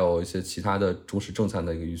啊，还有一些其他的中式正餐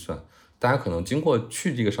的一个预算，大家可能经过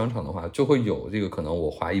去这个商场的话，就会有这个可能我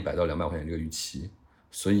花100到200块钱这个预期，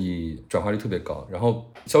所以转化率特别高，然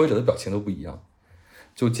后消费者的表情都不一样。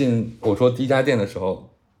就进我说第一家店的时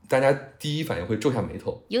候，大家第一反应会皱下眉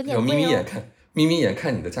头，有点贵哦，眯眯眼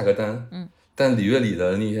看你的价格单，但里约里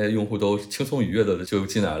的那些用户都轻松愉悦的就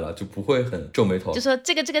进来了，就不会很皱眉头，就说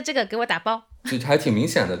这个给我打包，就还挺明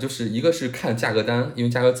显的，就是一个是看价格单，因为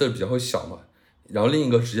价格字比较会小嘛，然后另一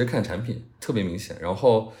个直接看产品，特别明显，然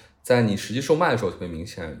后在你实际售卖的时候特别明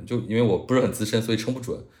显，就因为我不是很资深，所以称不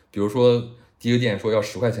准，比如说第一个店说要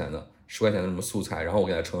10块钱的什么素菜，然后我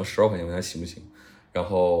给他称了12块钱，问他行不行，然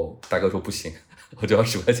后大哥说不行，我就要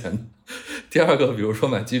10块钱的。第二个比如说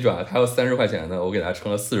买鸡爪，他要30块钱的，我给他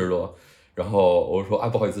称了40多，然后我说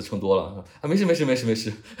不好意思称多了没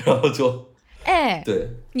事，然后就对，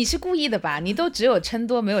你是故意的吧？你都只有称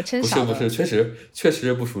多没有称少。不是，确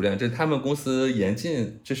实不熟练，这是他们公司严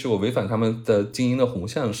禁，这是我违反他们的经营的红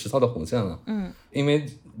线，实操的红线了。因为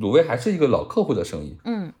卤味还是一个老客户的生意，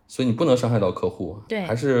所以你不能伤害到客户，对，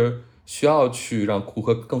还是需要去让顾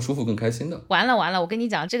客更舒服更开心的。完了，我跟你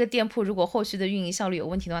讲，这个店铺如果后续的运营效率有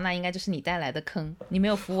问题的话，那应该就是你带来的坑，你没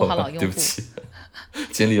有服务好老用户。对不起，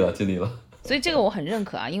尽力了。所以这个我很认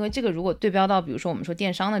可啊，因为这个如果对标到比如说我们说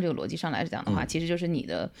电商的这个逻辑上来讲的话，其实就是你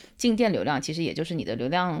的进店流量，其实也就是你的流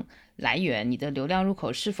量来源，你的流量入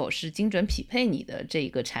口是否是精准匹配你的这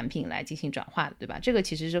个产品来进行转化的，对吧？这个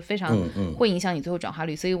其实是非常会影响你最后转化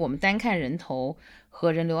率，所以我们单看人头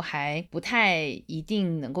和人流还不太一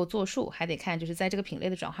定能够作数，还得看就是在这个品类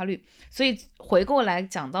的转化率。所以回过来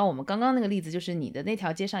讲到我们刚刚那个例子，就是你的那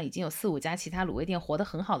条街上已经有4-5家其他卤味店活得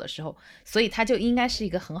很好的时候，所以它就应该是一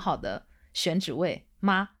个很好的选址位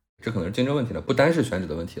吗？这可能是竞争问题了，不单是选址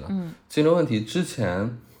的问题了。竞争问题之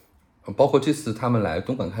前包括这次他们来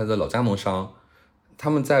东莞开的老加盟商，他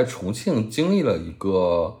们在重庆经历了一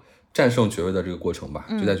个战胜绝味的这个过程吧，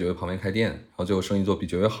就在绝味旁边开店，然后最后生意做比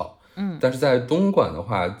绝味好。但是在东莞的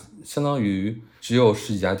话，相当于只有10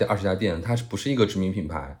几家店、20家店，它是不是一个知名品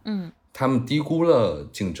牌？他们低估了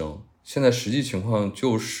竞争。现在实际情况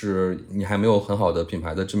就是你还没有很好的品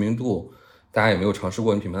牌的知名度，大家也没有尝试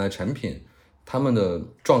过你品牌的产品，他们的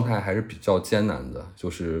状态还是比较艰难的，就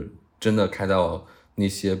是真的开到那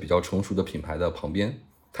些比较成熟的品牌的旁边。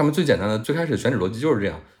他们最简单的最开始选址逻辑就是这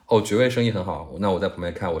样，绝味生意很好，那我在旁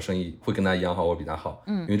边看，我生意会跟他一样好，我比他好，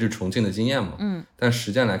因为这是重庆的经验嘛。但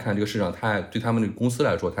实践来看，这个市场对他们这个公司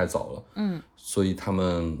来说太早了，所以他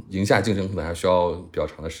们赢下竞争可能还需要比较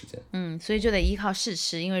长的时间。所以就得依靠试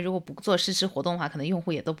吃，因为如果不做试吃活动的话，可能用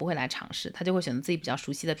户也都不会来尝试，他就会选择自己比较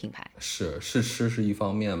熟悉的品牌。是试吃是一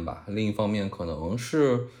方面吧，另一方面可能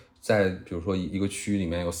是在比如说一个区域里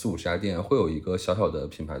面有4-50家店，会有一个小小的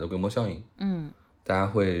品牌的规模效应。大家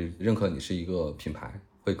会认可你是一个品牌，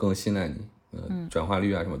会更信赖你，转化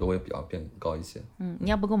率啊什么都会比较变高一些。你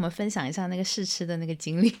要不跟我们分享一下那个试吃的那个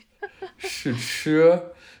经历？试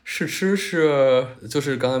吃是就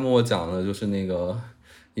是刚才默默讲的，就是那个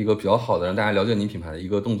一个比较好的让大家了解你品牌的一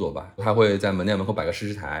个动作吧。他会在门店门口摆个试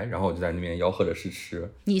吃台，然后我就在那边吆喝着试吃。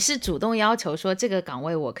你是主动要求说这个岗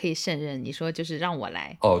位我可以胜任，你说就是让我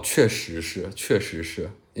来？确实是，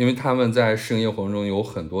因为他们在试营业活动中有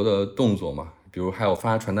很多的动作嘛，比如还有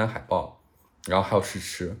发传单海报，然后还有试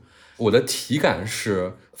吃。我的体感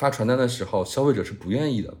是发传单的时候消费者是不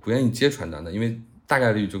愿意接传单的，因为大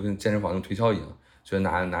概率就跟健身房用推销一样，觉得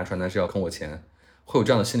拿传单是要坑我钱，会有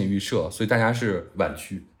这样的心理预设，所以大家是婉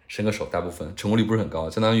拒伸个手，大部分成功率不是很高，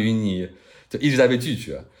相当于你就一直在被拒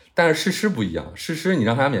绝。但是试吃不一样，试吃你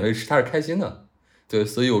让他免费吃他是开心的，对，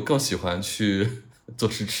所以我更喜欢去做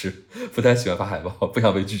试吃，不太喜欢发海报，不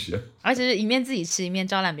想被拒绝，而且是一面自己吃一面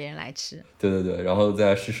招揽别人来吃。对，然后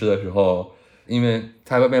在试吃的时候，因为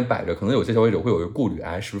他外面摆着，可能有些消费者会有一个顾虑，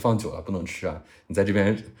是不是放久了不能吃啊？你在这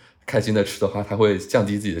边开心的吃的话，他会降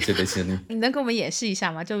低自己的戒备心理。你能给我们演示一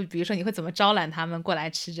下吗？就比如说你会怎么招揽他们过来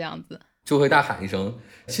吃这样子？就会大喊一声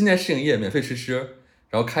新店试营业免费试吃，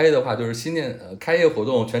然后开业的话就是新店开业活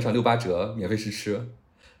动全场6-8折免费试吃，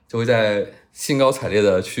就会在兴高采烈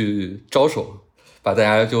的去招手，把大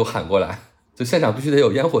家就喊过来，就现场必须得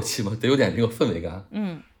有烟火气嘛，得有点这个氛围感。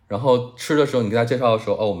然后吃的时候你给他介绍的时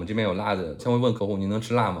候，我们这边有辣的，先会问客户您能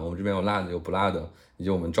吃辣吗？我们这边有辣的有不辣的，以及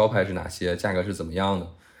我们招牌是哪些，价格是怎么样的，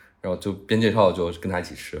然后就边介绍就跟他一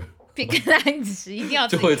起吃，跟他一起吃，一定要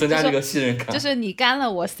就会增加这个信任感，就是你干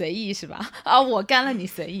了我随意是吧？我干了你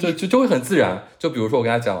随意，对，就会很自然。就比如说我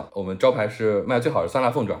跟他讲，我们招牌是卖最好的酸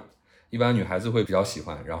辣凤爪，一般女孩子会比较喜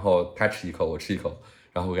欢，然后她吃一口我吃一口，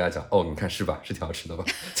然后我跟他讲你看是吧，是挺好吃的吧，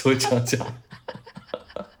就会这样讲。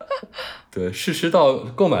对，试吃到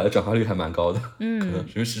购买的转化率还蛮高的，可能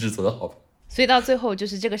是因为试吃做得好吧。所以到最后就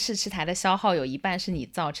是这个试吃台的消耗有一半是你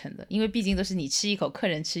造成的，因为毕竟都是你吃一口，客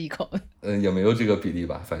人吃一口。也没有这个比例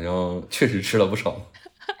吧，反正确实吃了不少。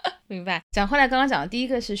明白。讲回来，刚刚讲的第一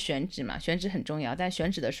个是选址嘛，选址很重要，但选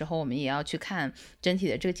址的时候我们也要去看整体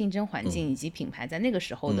的这个竞争环境以及品牌在那个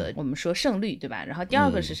时候的我们说胜率，对吧？然后第二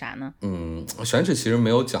个是啥呢？选址其实没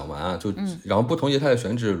有讲完啊，然后不同业态的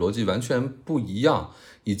选址逻辑完全不一样，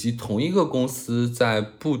以及同一个公司在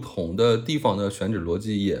不同的地方的选址逻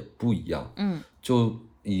辑也不一样。就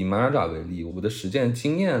以马扎扎为例，我的实践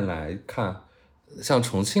经验来看，像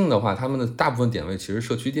重庆的话，他们的大部分点位其实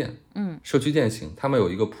社区店，社区店型，他们有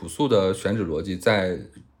一个朴素的选址逻辑，在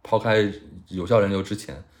抛开有效人流之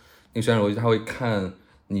前，那个选址逻辑他会看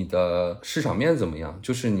你的市场面怎么样，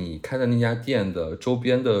就是你开的那家店的周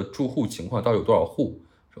边的住户情况到底有多少户，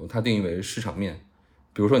它定义为市场面。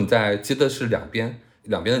比如说你在街的是两边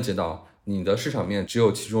的街道，你的市场面只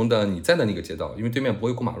有其中的你在的那个街道，因为对面不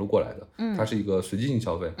会过马路过来的，它是一个随机性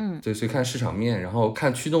消费，对，所以看市场面，然后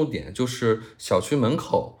看驱动点，就是小区门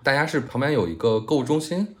口，大家是旁边有一个购物中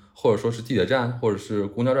心，或者说是地铁站，或者是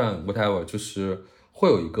公交站 whatever，就是会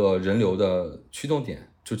有一个人流的驱动点，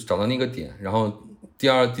就找到那个点，然后第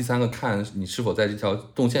二、第三个看你是否在这条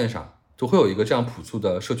动线上，就会有一个这样朴素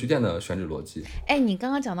的社区店的选址逻辑。你刚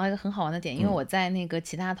刚讲到一个很好玩的点，因为我在那个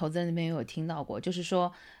其他投资人那边也有听到过，就是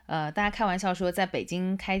说大家开玩笑说在北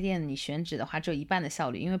京开店你选址的话只有一半的效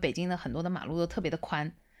率，因为北京的很多的马路都特别的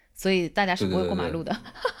宽，所以大家是不会过马路的。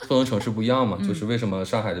不同城市不一样嘛，就是为什么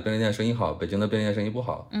上海的便利店生意好，北京的便利店生意不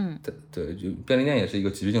好。对，就便利店也是一个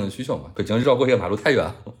急剧性的需求嘛。北京绕过一个马路太远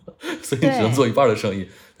了，所以只能做一半的生意，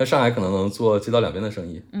但上海可能能做街道两边的生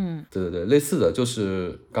意。对，类似的就是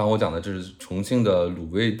刚刚我讲的，这是重庆的卤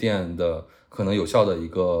味店的可能有效的一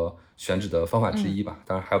个选址的方法之一吧。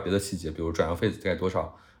当然还有别的细节，比如转让费大概多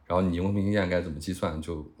少，然后你人工平均线该怎么计算，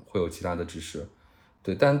就会有其他的指示。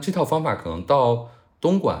对，但这套方法可能到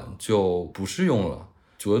东莞就不适用了。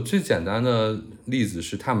主要最简单的例子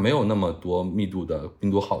是它没有那么多密度的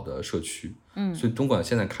密度好的社区，所以东莞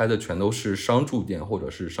现在开的全都是商住店或者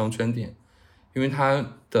是商圈店，因为它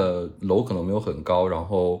的楼可能没有很高，然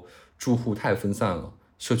后住户太分散了，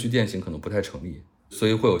社区店型可能不太成立，所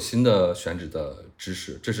以会有新的选址的知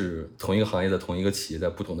识。这是同一个行业的同一个企业在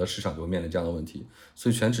不同的市场就会面临这样的问题，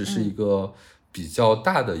所以选址是一个比较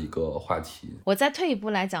大的一个话题。我再退一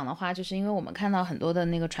步来讲的话，就是因为我们看到很多的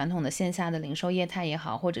那个传统的线下的零售业态也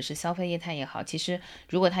好，或者是消费业态也好，其实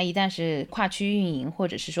如果它一旦是跨区运营，或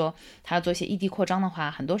者是说它要做一些异地扩张的话，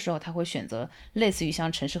很多时候它会选择类似于像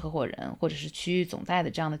城市合伙人或者是区域总代的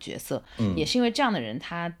这样的角色。也是因为这样的人，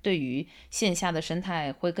他对于线下的生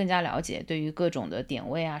态会更加了解，对于各种的点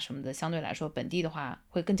位啊什么的，相对来说本地的话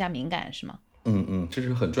会更加敏感，是吗？这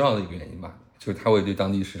是很重要的一个原因吧，就是他会对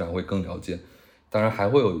当地市场会更了解。当然还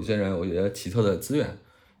会有一些人有一些奇特的资源。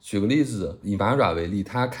举个例子，以玛爪为例，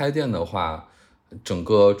他开店的话，整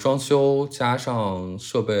个装修加上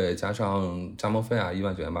设备加上加盟费啊1.9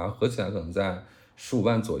万8万，合起来可能在15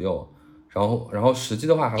万左右。然后实际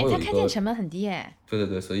的话还会有一个，他开店成本很低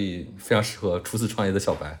对，所以非常适合初次创业的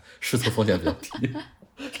小白，试错风险比较低。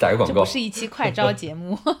打个广告，这不是一期快招节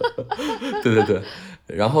目。对，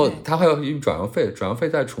然后他还有一笔转让费，转让费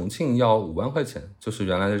在重庆要5万块钱，就是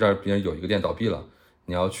原来在这儿别人有一个店倒闭了，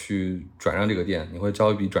你要去转让这个店，你会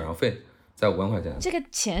交一笔转让费，在5万块钱。这个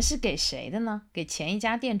钱是给谁的呢？给前一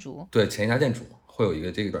家店主？对，前一家店主会有一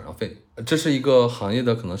个这个转让费，这是一个行业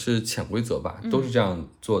的可能是潜规则吧，都是这样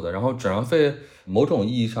做的。然后转让费某种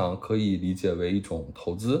意义上可以理解为一种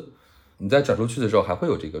投资，你在转出去的时候还会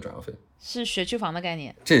有这个转让费，是学区房的概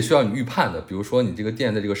念。这也需要你预判的，比如说你这个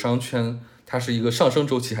店的这个商圈，它是一个上升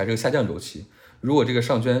周期还是一个下降周期。如果这个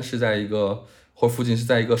商圈是在一个或附近是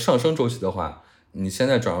在一个上升周期的话，你现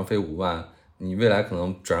在转让费5万，你未来可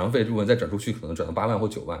能转让费如果再转出去，可能转到8万或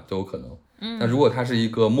9万都有可能。但如果它是一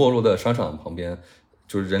个没落的商场旁边，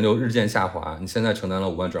就是人流日渐下滑，你现在承担了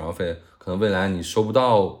5万转让费，可能未来你收不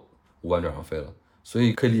到5万转让费了，所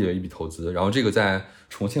以可以理解为一笔投资。然后这个在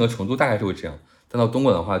重庆和成都大概是会这样，但到东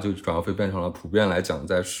莞的话，就转让费变成了普遍来讲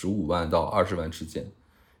在15万到20万之间，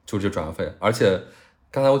就这转让费。而且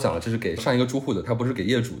刚才我讲了，这是给上一个住户的，它不是给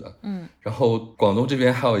业主的。然后广东这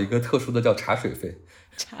边还有一个特殊的叫茶水费，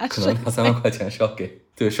可能2-3万块钱是要给，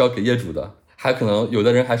对，是要给业主的。还可能有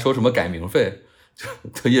的人还收什么改名费，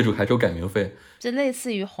对，业主还收改名费，这类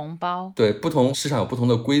似于红包。对，不同市场有不同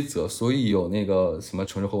的规则，所以有那个什么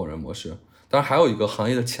城市合伙人模式。当然还有一个行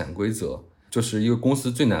业的潜规则，就是一个公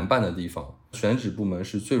司最难办的地方，选址部门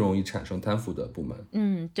是最容易产生贪腐的部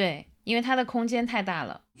门。对，因为它的空间太大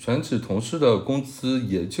了。选址同事的工资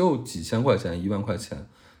也就几千块钱、1万块钱，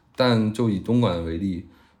但就以东莞为例，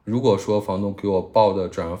如果说房东给我报的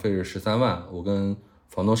转让费是13万，我跟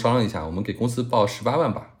房东商量一下，我们给公司报18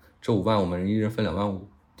万吧，这5万我们一人分2万5。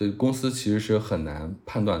对，公司其实是很难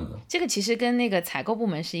判断的。这个其实跟那个采购部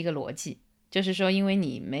门是一个逻辑，就是说因为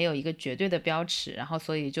你没有一个绝对的标尺，然后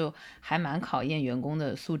所以就还蛮考验员工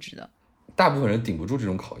的素质的。大部分人顶不住这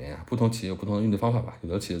种考验啊，不同企业有不同的应对方法吧。有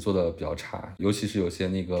的企业做的比较差，尤其是有些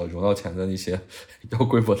那个融到钱的那些要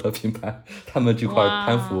规模的品牌，他们这块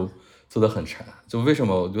贪腐做得很差。就为什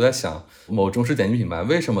么我就在想，某中式点心品牌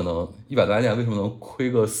为什么能100多家店，为什么能亏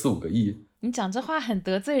个4-5个亿？你讲这话很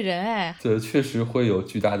得罪人这确实会有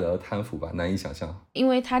巨大的贪腐吧，难以想象。因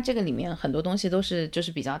为它这个里面很多东西都是就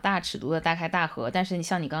是比较大尺度的大开大合，但是你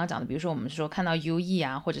像你刚刚讲的，比如说我们说看到 UE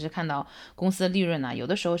啊，或者是看到公司的利润啊，有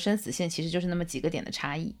的时候生死线其实就是那么几个点的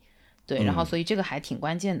差异。对，然后所以这个还挺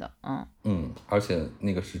关键的。而且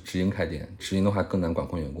那个是直营开店，直营的话更难管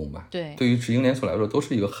控员工吧。对，对于直营连锁来说都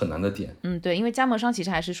是一个很难的点。对，因为加盟商其实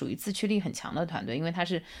还是属于自驱力很强的团队，因为他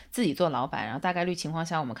是自己做老板，然后大概率情况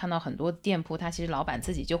下我们看到很多店铺他其实老板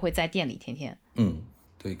自己就会在店里天天。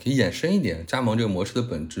对，可以延伸一点，加盟这个模式的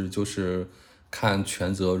本质就是看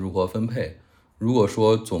权责如何分配。如果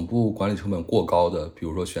说总部管理成本过高的，比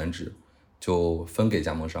如说选址，就分给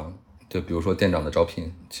加盟商。对，比如说店长的招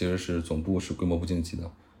聘，其实是总部是规模不经济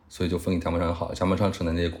的，所以就分给加盟商好，加盟商承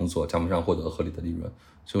担这些工作，加盟商获得合理的利润，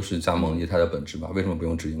就是加盟业态的本质吧。为什么不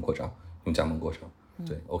用直营扩张，用加盟过程？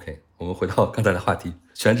对 ，OK， 我们回到刚才的话题，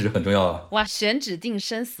选址很重要啊。哇，选址定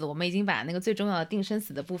生死，我们已经把那个最重要的定生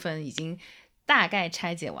死的部分已经大概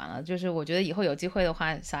拆解完了。就是我觉得以后有机会的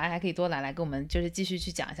话，小艾还可以多来跟我们就是继续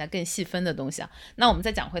去讲一下更细分的东西啊。那我们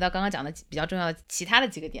再讲回到刚刚讲的比较重要的其他的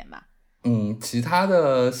几个点吧。其他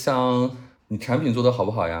的像你产品做得好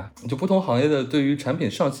不好呀，就不同行业的对于产品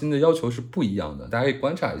上新的要求是不一样的，大家可以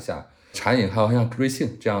观察一下。茶饮还有像瑞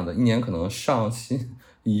幸这样的，一年可能上新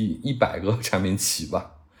100个产品起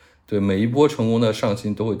吧。对，每一波成功的上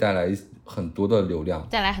新都会带来很多的流量，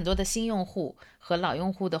带来很多的新用户和老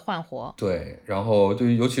用户的换活。对，然后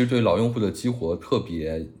尤其是对老用户的激活特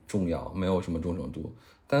别重要，没有什么忠诚度。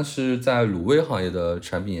但是在卤味行业的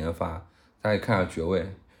产品研发，大家可以看下绝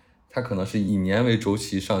味，它可能是以年为周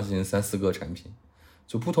期上新3-4个产品。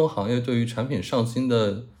就不同行业对于产品上新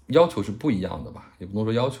的要求是不一样的吧，也不能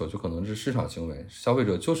说要求，就可能是市场行为，消费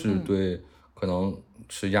者就是对可能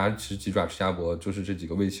吃鸡爪吃鸭脖，就是这几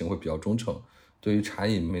个味型会比较忠诚，对于茶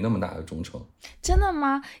饮没那么大的忠诚。真的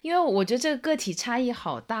吗？因为我觉得这个个体差异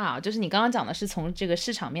好大啊，就是你刚刚讲的是从这个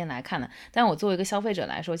市场面来看的，但我作为一个消费者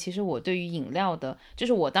来说，其实我对于饮料的，就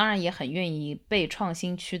是我当然也很愿意被创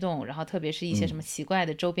新驱动，然后特别是一些什么奇怪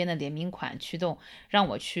的周边的联名款驱动，让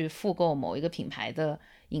我去复购某一个品牌的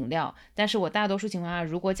饮料。但是我大多数情况下，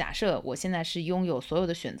如果假设我现在是拥有所有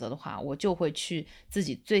的选择的话，我就会去自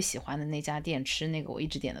己最喜欢的那家店吃那个我一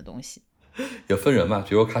直点的东西。也分人嘛，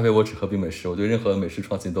比如咖啡我只喝冰美式，我对任何美式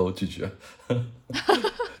创新都拒绝。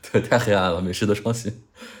对，太黑暗了，美式的创新。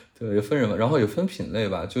对，也分人嘛，然后也分品类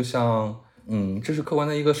吧，就像这是客观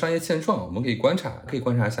的一个商业现状，我们可以观察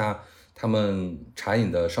一下他们茶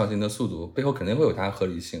饮的上新的速度，背后肯定会有它的合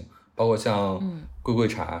理性，包括像桂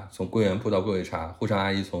茶，从桂圆铺到桂茶，沪上阿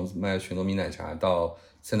姨从卖雪糯米奶茶到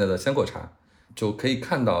现在的鲜果茶，就可以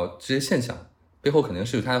看到这些现象背后肯定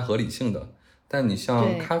是有它的合理性的。但你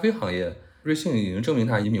像咖啡行业，瑞幸已经证明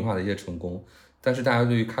它饮品化的一些成功，但是大家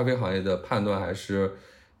对于咖啡行业的判断还是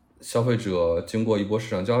消费者经过一波市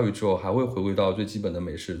场教育之后，还会回归到最基本的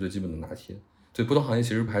美式、最基本的拿铁。对，不同行业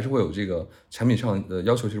其实还是会有这个产品上的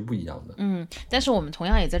要求，其实不一样的。但是我们同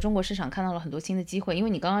样也在中国市场看到了很多新的机会，因为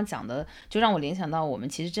你刚刚讲的就让我联想到我们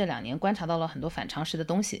其实这2年观察到了很多反常识的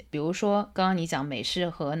东西，比如说刚刚你讲美式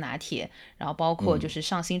和拿铁，然后包括就是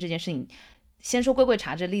上新这件事情。先说桂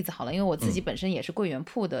茶这例子好了，因为我自己本身也是桂圆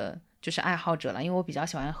铺的就是爱好者了，因为我比较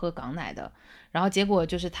喜欢喝港奶的，然后结果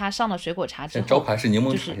就是他上了水果茶之后，招牌是柠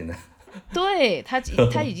檬茶现在。对，它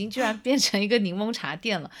已经居然变成一个柠檬茶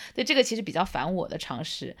店了。对，这个其实比较反我的常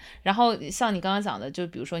识。然后像你刚刚讲的，就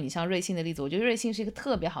比如说你像瑞幸的例子，我觉得瑞幸是一个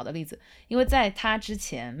特别好的例子，因为在它之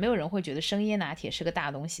前没有人会觉得生椰拿铁是个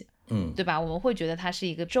大东西，对吧？我们会觉得它是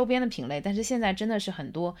一个周边的品类，但是现在真的是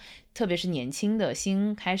很多，特别是年轻的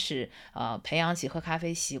新开始培养起喝咖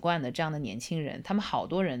啡习惯的这样的年轻人，他们好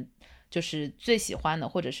多人就是最喜欢的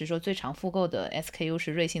或者是说最常复购的 SKU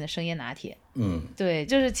是瑞幸的生椰拿铁。对，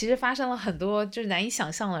就是其实发生了很多就是难以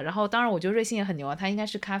想象了。然后当然我觉得瑞幸也很牛啊，它应该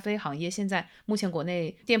是咖啡行业现在目前国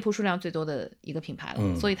内店铺数量最多的一个品牌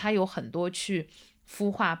了，所以它有很多去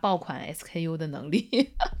孵化爆款 SKU 的能力。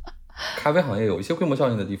咖啡行业有一些规模效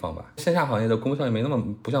应的地方吧，线下行业的规模效应没那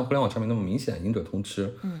么不像互联网产品那么明显，赢者通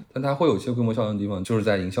吃。但它会有一些规模效应的地方，就是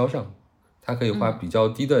在营销上，它可以花比较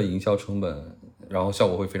低的营销成本，然后效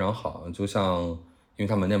果会非常好。就像因为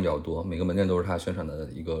它门店比较多，每个门店都是它宣传的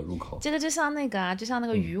一个入口。这个就像那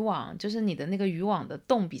个渔网，就是你的那个渔网的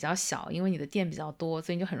洞比较小，因为你的店比较多，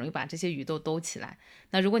所以你就很容易把这些鱼都兜起来。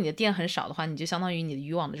那如果你的店很少的话，你就相当于你的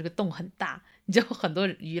渔网的这个洞很大，你就很多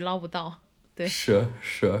鱼捞不到。对，是，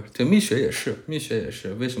对，蜜雪也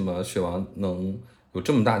是，为什么雪王能有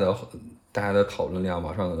这么大的大家的讨论量，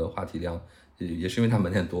网上的话题量，也是因为它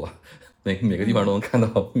门店多，每个地方都能看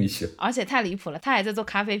到蜜雪。而且太离谱了，他还在做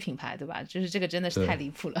咖啡品牌，对吧？就是这个真的是太离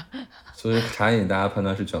谱了。所以茶饮大家判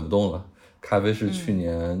断是卷不动了，咖啡是去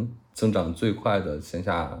年增长最快的线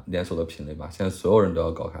下连锁的品类吧，现在所有人都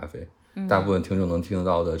要搞咖啡，大部分听众能听得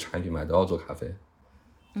到的茶饮品牌都要做咖啡。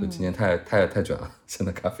就今年太卷了，现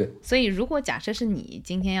在咖啡。所以如果假设是你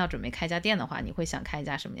今天要准备开家店的话，你会想开一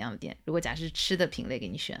家什么样的店？如果假设是吃的品类给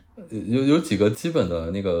你选，有几个基本的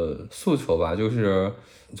那个诉求吧，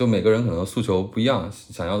就每个人可能诉求不一样，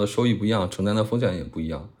想要的收益不一样，承担的风险也不一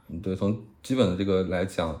样。对，从基本的这个来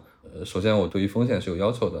讲，首先我对于风险是有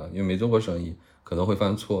要求的，因为没做过生意可能会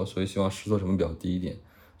犯错，所以希望试错成本比较低一点，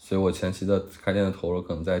所以我前期的开店的投入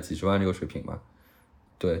可能在几十万这个水平吧。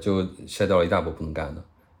对，就筛掉了一大波不能干的。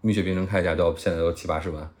蜜雪冰城开一家现在都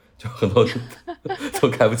70-80万，就很多人都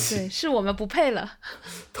开不起。对，是我们不配了。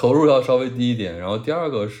投入要稍微低一点，然后第二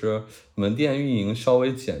个是门店运营稍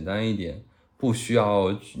微简单一点，不需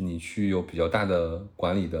要你去有比较大的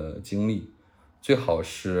管理的精力，最好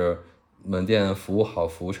是门店服务好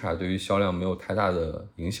服务差，对于销量没有太大的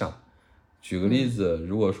影响。举个例子，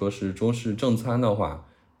如果说是中式正餐的话，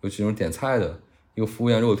尤其这种点菜的一个服务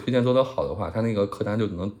员，如果推荐做得好的话，他那个客单就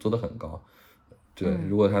能做得很高。对，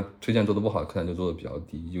如果他推荐做得不好，客单就做得比较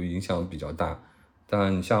低，就影响比较大。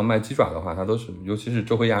但你像卖鸡爪的话，它都是，尤其是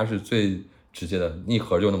周黑鸭是最直接的，一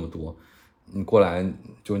盒就那么多，你过来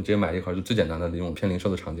就你直接买一盒，就最简单的那种偏零售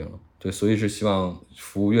的场景了。对，所以是希望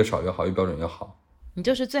服务越少越好，越标准越好。你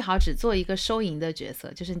就是最好只做一个收银的角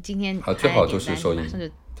色，就是今天最好就是收银，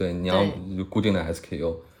对，你要固定的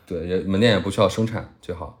SKU， 对，门店也不需要生产，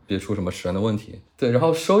最好别出什么食安的问题。对，然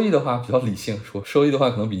后收益的话比较理性说，收益的话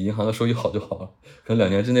可能比银行的收益好就好了，可能2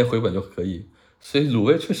年之内回本就可以。所以卤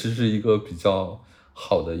味确实是一个比较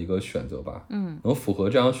好的一个选择吧。能符合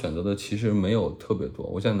这样选择的其实没有特别多，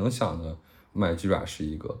我现在能想的卖鸡爪是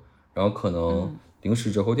一个，然后可能零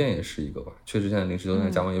食折扣店也是一个吧，确实现在零食折扣店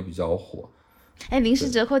加盟也比较火。零食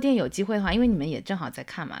折扣店有机会的话，因为你们也正好在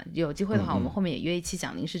看嘛，有机会的话我们后面也约一期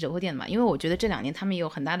讲零食折扣店的嘛，因为我觉得这2年他们也有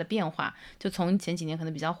很大的变化，就从前几年可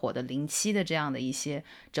能比较火的07的这样的一些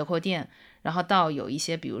折扣店，然后到有一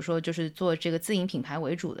些比如说就是做这个自营品牌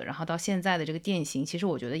为主的，然后到现在的这个店型，其实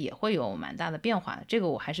我觉得也会有蛮大的变化的，这个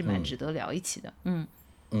我还是蛮值得聊一期的。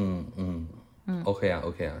OK 啊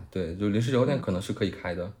OK 啊，对，就零食折扣店可能是可以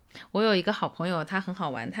开的。我有一个好朋友，他很好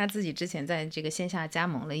玩，他自己之前在这个线下加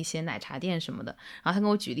盟了一些奶茶店什么的，然后他跟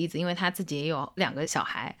我举例子，因为他自己也有2个小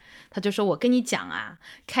孩，他就说我跟你讲啊，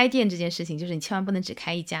开店这件事情就是你千万不能只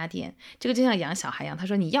开一家店，这个就像养小孩一样，他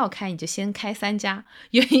说你要开你就先开3家，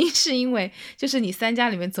原因是因为就是你3家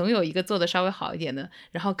里面总有一个做的稍微好一点的，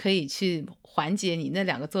然后可以去缓解你那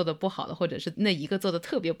2个做的不好的，或者是那一个做的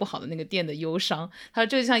特别不好的那个店的忧伤。他说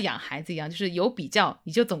这就像养孩子一样，就是有比较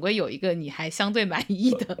你就总归有一个你还相对满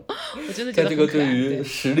意的。我真的觉得很可爱。但这个对于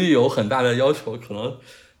实力有很大的要求，可能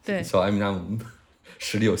对小艾米娜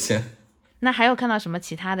实力有限。那还有看到什么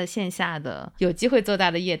其他的线下的有机会做大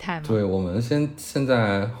的业态吗？对，我们现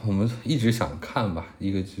在我们一直想看吧，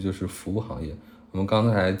一个就是服务行业，我们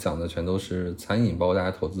刚才讲的全都是餐饮，包括大家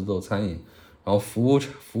投资都餐饮，然后服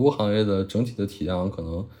务行业的整体的体量可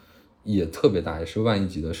能也特别大，也是万亿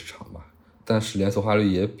级的市场吧，但是连锁化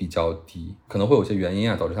率也比较低，可能会有些原因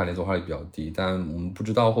啊导致它连锁化率比较低，但我们不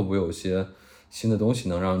知道会不会有一些新的东西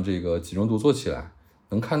能让这个集中度做起来。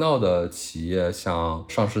能看到的企业像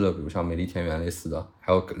上市的，比如像美丽田园类似的，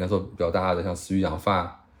还有连锁比较大的像思域养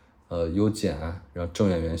发、优简，然后郑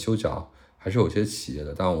远源修脚，还是有些企业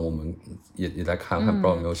的，但我们也在看不知道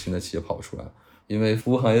有没有新的企业跑出来。因为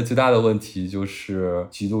服务行业最大的问题就是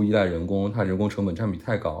极度依赖人工，它人工成本占比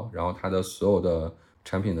太高，然后它的所有的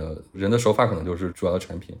产品的人的手法可能就是主要的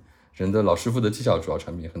产品，人的老师傅的技巧主要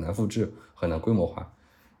产品，很难复制，很难规模化。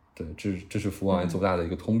对，这是服务行业最大的一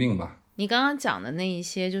个通病吧。你刚刚讲的那一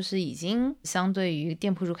些就是已经相对于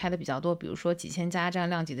店铺数开的比较多，比如说几千家这样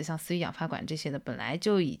量级的，像思域养发馆这些的，本来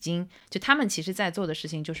就已经就他们其实在做的事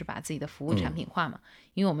情就是把自己的服务产品化嘛。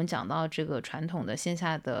因为我们讲到这个传统的线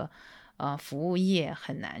下的服务业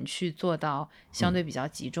很难去做到相对比较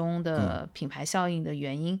集中的品牌效应的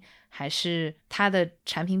原因，还是它的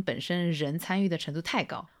产品本身人参与的程度太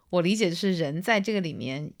高。我理解就是人在这个里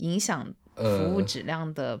面影响服务质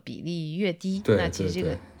量的比例越低，那其实这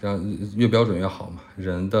个让越标准越好嘛，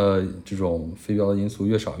人的这种非标的因素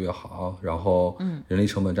越少越好，然后人力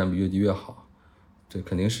成本占比越低越好。对，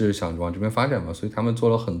肯定是想往这边发展嘛，所以他们做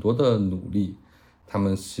了很多的努力，他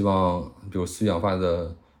们希望比如思域养发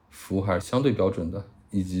的服务还是相对标准的，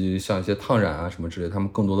以及像一些烫染啊什么之类，他们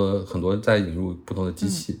很多在引入不同的机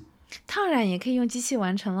器。烫染也可以用机器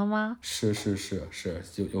完成了吗？是，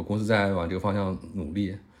有公司在往这个方向努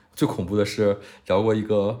力。最恐怖的是聊过一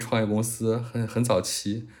个创业公司，很早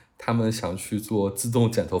期，他们想去做自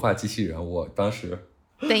动剪头发机器人，我当时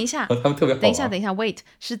等一下，他们特别好玩。等一下 ，wait，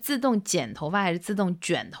 是自动剪头发还是自动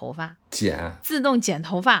卷头发？自动剪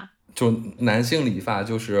头发。就男性理发，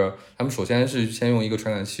就是他们首先是先用一个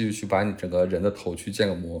传感器去把你整个人的头去建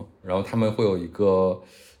个模，然后他们会有一个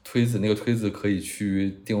推子，那个推子可以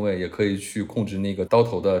去定位，也可以去控制那个刀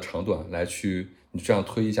头的长短，来去你这样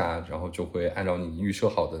推一下，然后就会按照你预设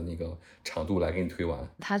好的那个长度来给你推完。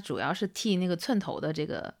它主要是剃那个寸头的这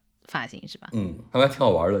个发型是吧？他们还挺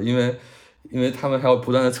好玩的，因为他们还要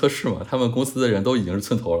不断的测试嘛，他们公司的人都已经是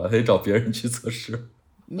寸头了，得找别人去测试。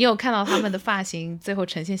你有看到他们的发型最后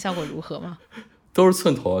呈现效果如何吗？都是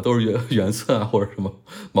寸头啊，都是圆寸啊，或者什么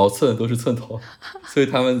毛寸，都是寸头，所以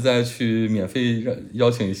他们再去免费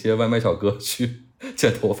邀请一些外卖小哥去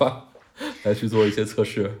剪头发，来去做一些测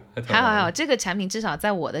试。还好，这个产品至少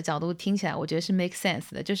在我的角度听起来，我觉得是 make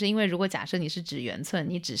sense 的，就是因为如果假设你是指圆寸，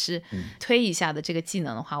你只是推一下的这个技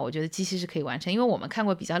能的话，我觉得机器是可以完成，因为我们看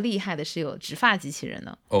过比较厉害的是有植发机器人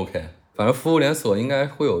的。OK， 反正服务连锁应该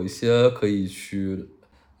会有一些可以去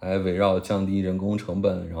来围绕降低人工成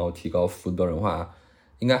本，然后提高服务标准化，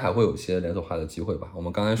应该还会有一些连锁化的机会吧。我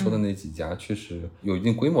们刚才说的那几家确实有一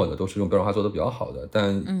定规模的，都是用标准化做的比较好的，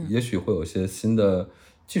但也许会有一些新的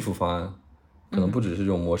技术方案，可能不只是这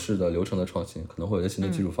种模式的流程的创新，可能会有一些新的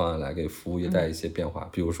技术方案来给服务业带一些变化，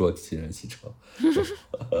比如说机器人洗车。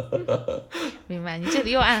明白，你这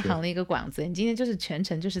里又暗含了一个广子，你今天就是全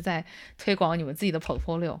程就是在推广你们自己的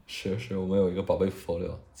portfolio。是，我们有一个宝贝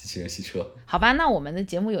portfolio， 机器人洗车。好吧，那我们的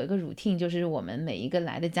节目有一个 routine， 就是我们每一个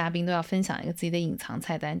来的嘉宾都要分享一个自己的隐藏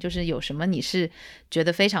菜单，就是有什么你是觉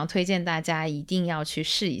得非常推荐大家一定要去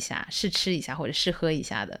试一下、试吃一下或者试喝一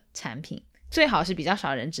下的产品，最好是比较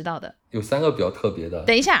少人知道的。有3个比较特别的。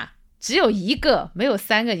等一下，只有1个，没有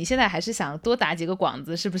3个，你现在还是想多打几个广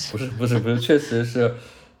子是不是？不是，确实是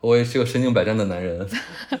我也是个身经百战的男人，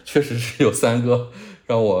确实是有3个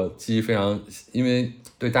让我记忆非常，因为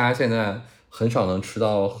对大家现在很少能吃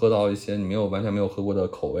到喝到一些你完全没有喝过的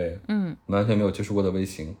口味，完全没有接触过的味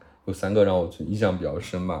型，有3个让我印象比较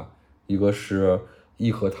深吧。一个是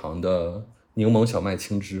益禾堂的柠檬小麦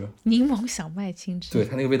青汁，对，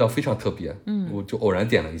它那个味道非常特别，我就偶然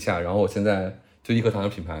点了一下，然后我现在对益禾堂的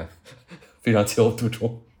品牌非常情有独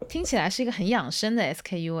钟。听起来是一个很养生的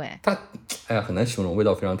SKU 哎。它很难形容，味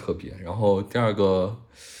道非常特别。然后第2个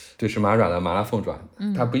对是麻爪的麻辣凤爪，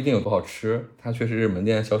它不一定有多好吃，它确实是门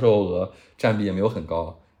店销售额占比也没有很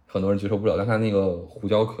高，很多人接受不了，但它那个胡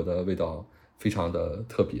椒壳的味道非常的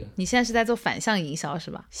特别。你现在是在做反向营销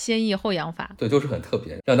是吧？先抑后扬法。对，就是很特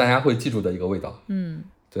别，让大家会记住的一个味道。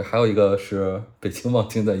对，还有一个是北京望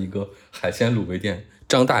京的一个海鲜卤味店，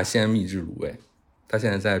张大仙秘制卤味，它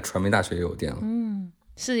现在在传媒大学也有店了。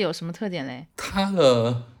是有什么特点嘞？它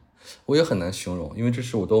的我也很难形容，因为这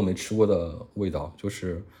是我都没吃过的味道，就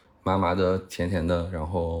是麻麻的甜甜的，然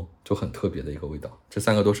后就很特别的一个味道。这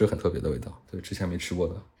3个都是很特别的味道，对，之前没吃过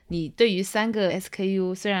的。你对于3个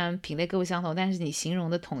SKU 虽然品类各不相同，但是你形容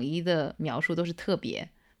的统一的描述都是特别，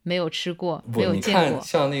没有吃过，没有见过。你看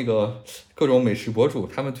像那个各种美食博主，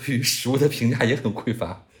他们对于食物的评价也很匮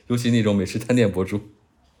乏，尤其那种美食探店博主，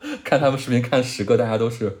看他们视频看10个，大家都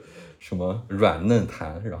是什么软嫩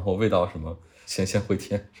弹，然后味道什么咸鲜回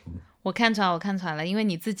甜什么的。我看出来了，因为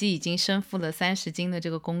你自己已经身负了30斤的这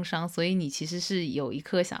个工伤，所以你其实是有一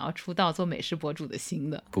颗想要出道做美食博主的心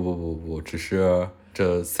的。不，只是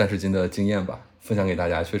这30斤的经验吧，分享给大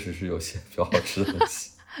家，确实是有些比较好吃的东西。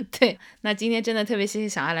对，那今天真的特别谢谢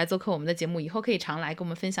小爱来做客我们的节目，以后可以常来跟我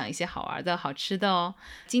们分享一些好玩的好吃的哦。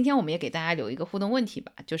今天我们也给大家留一个互动问题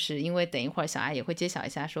吧，就是因为等一会儿小爱也会揭晓一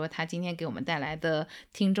下说他今天给我们带来的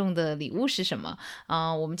听众的礼物是什么。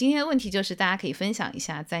我们今天的问题就是大家可以分享一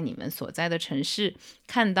下在你们所在的城市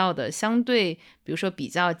看到的相对比如说比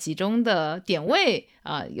较集中的点位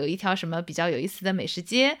有一条什么比较有意思的美食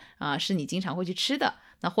街是你经常会去吃的。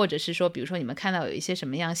那或者是说比如说你们看到有一些什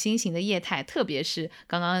么样新型的业态，特别是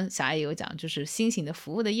刚刚小爱也有讲，就是新型的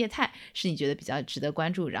服务的业态是你觉得比较值得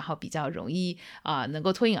关注，然后比较容易能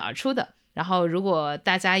够脱颖而出的。然后如果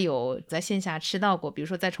大家有在线下吃到过，比如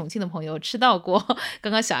说在重庆的朋友吃到过刚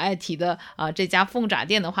刚小爱提的这家凤爪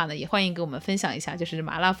店的话呢，也欢迎给我们分享一下，就是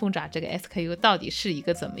麻辣凤爪这个 SKU 到底是一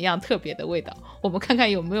个怎么样特别的味道，我们看看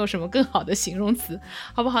有没有什么更好的形容词，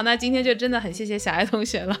好不好？那今天就真的很谢谢小爱同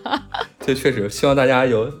学了。这确实希望大家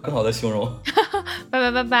有更好的形容。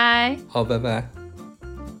拜拜。好，拜拜。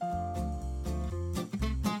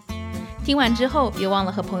听完之后别忘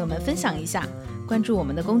了和朋友们分享一下，关注我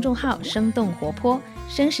们的公众号生动活泼，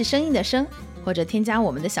声是声音的声，或者添加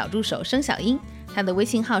我们的小助手生小英，他的微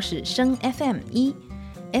信号是生 FM1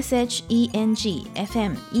 SHENG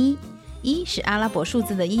FM1， 1是阿拉伯数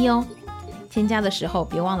字的1哦。添加的时候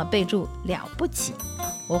别忘了备注了不起，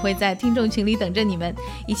我会在听众群里等着你们，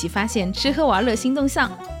一起发现吃喝玩乐新动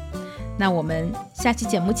向。那我们下期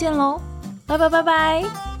节目见咯，拜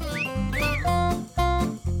拜。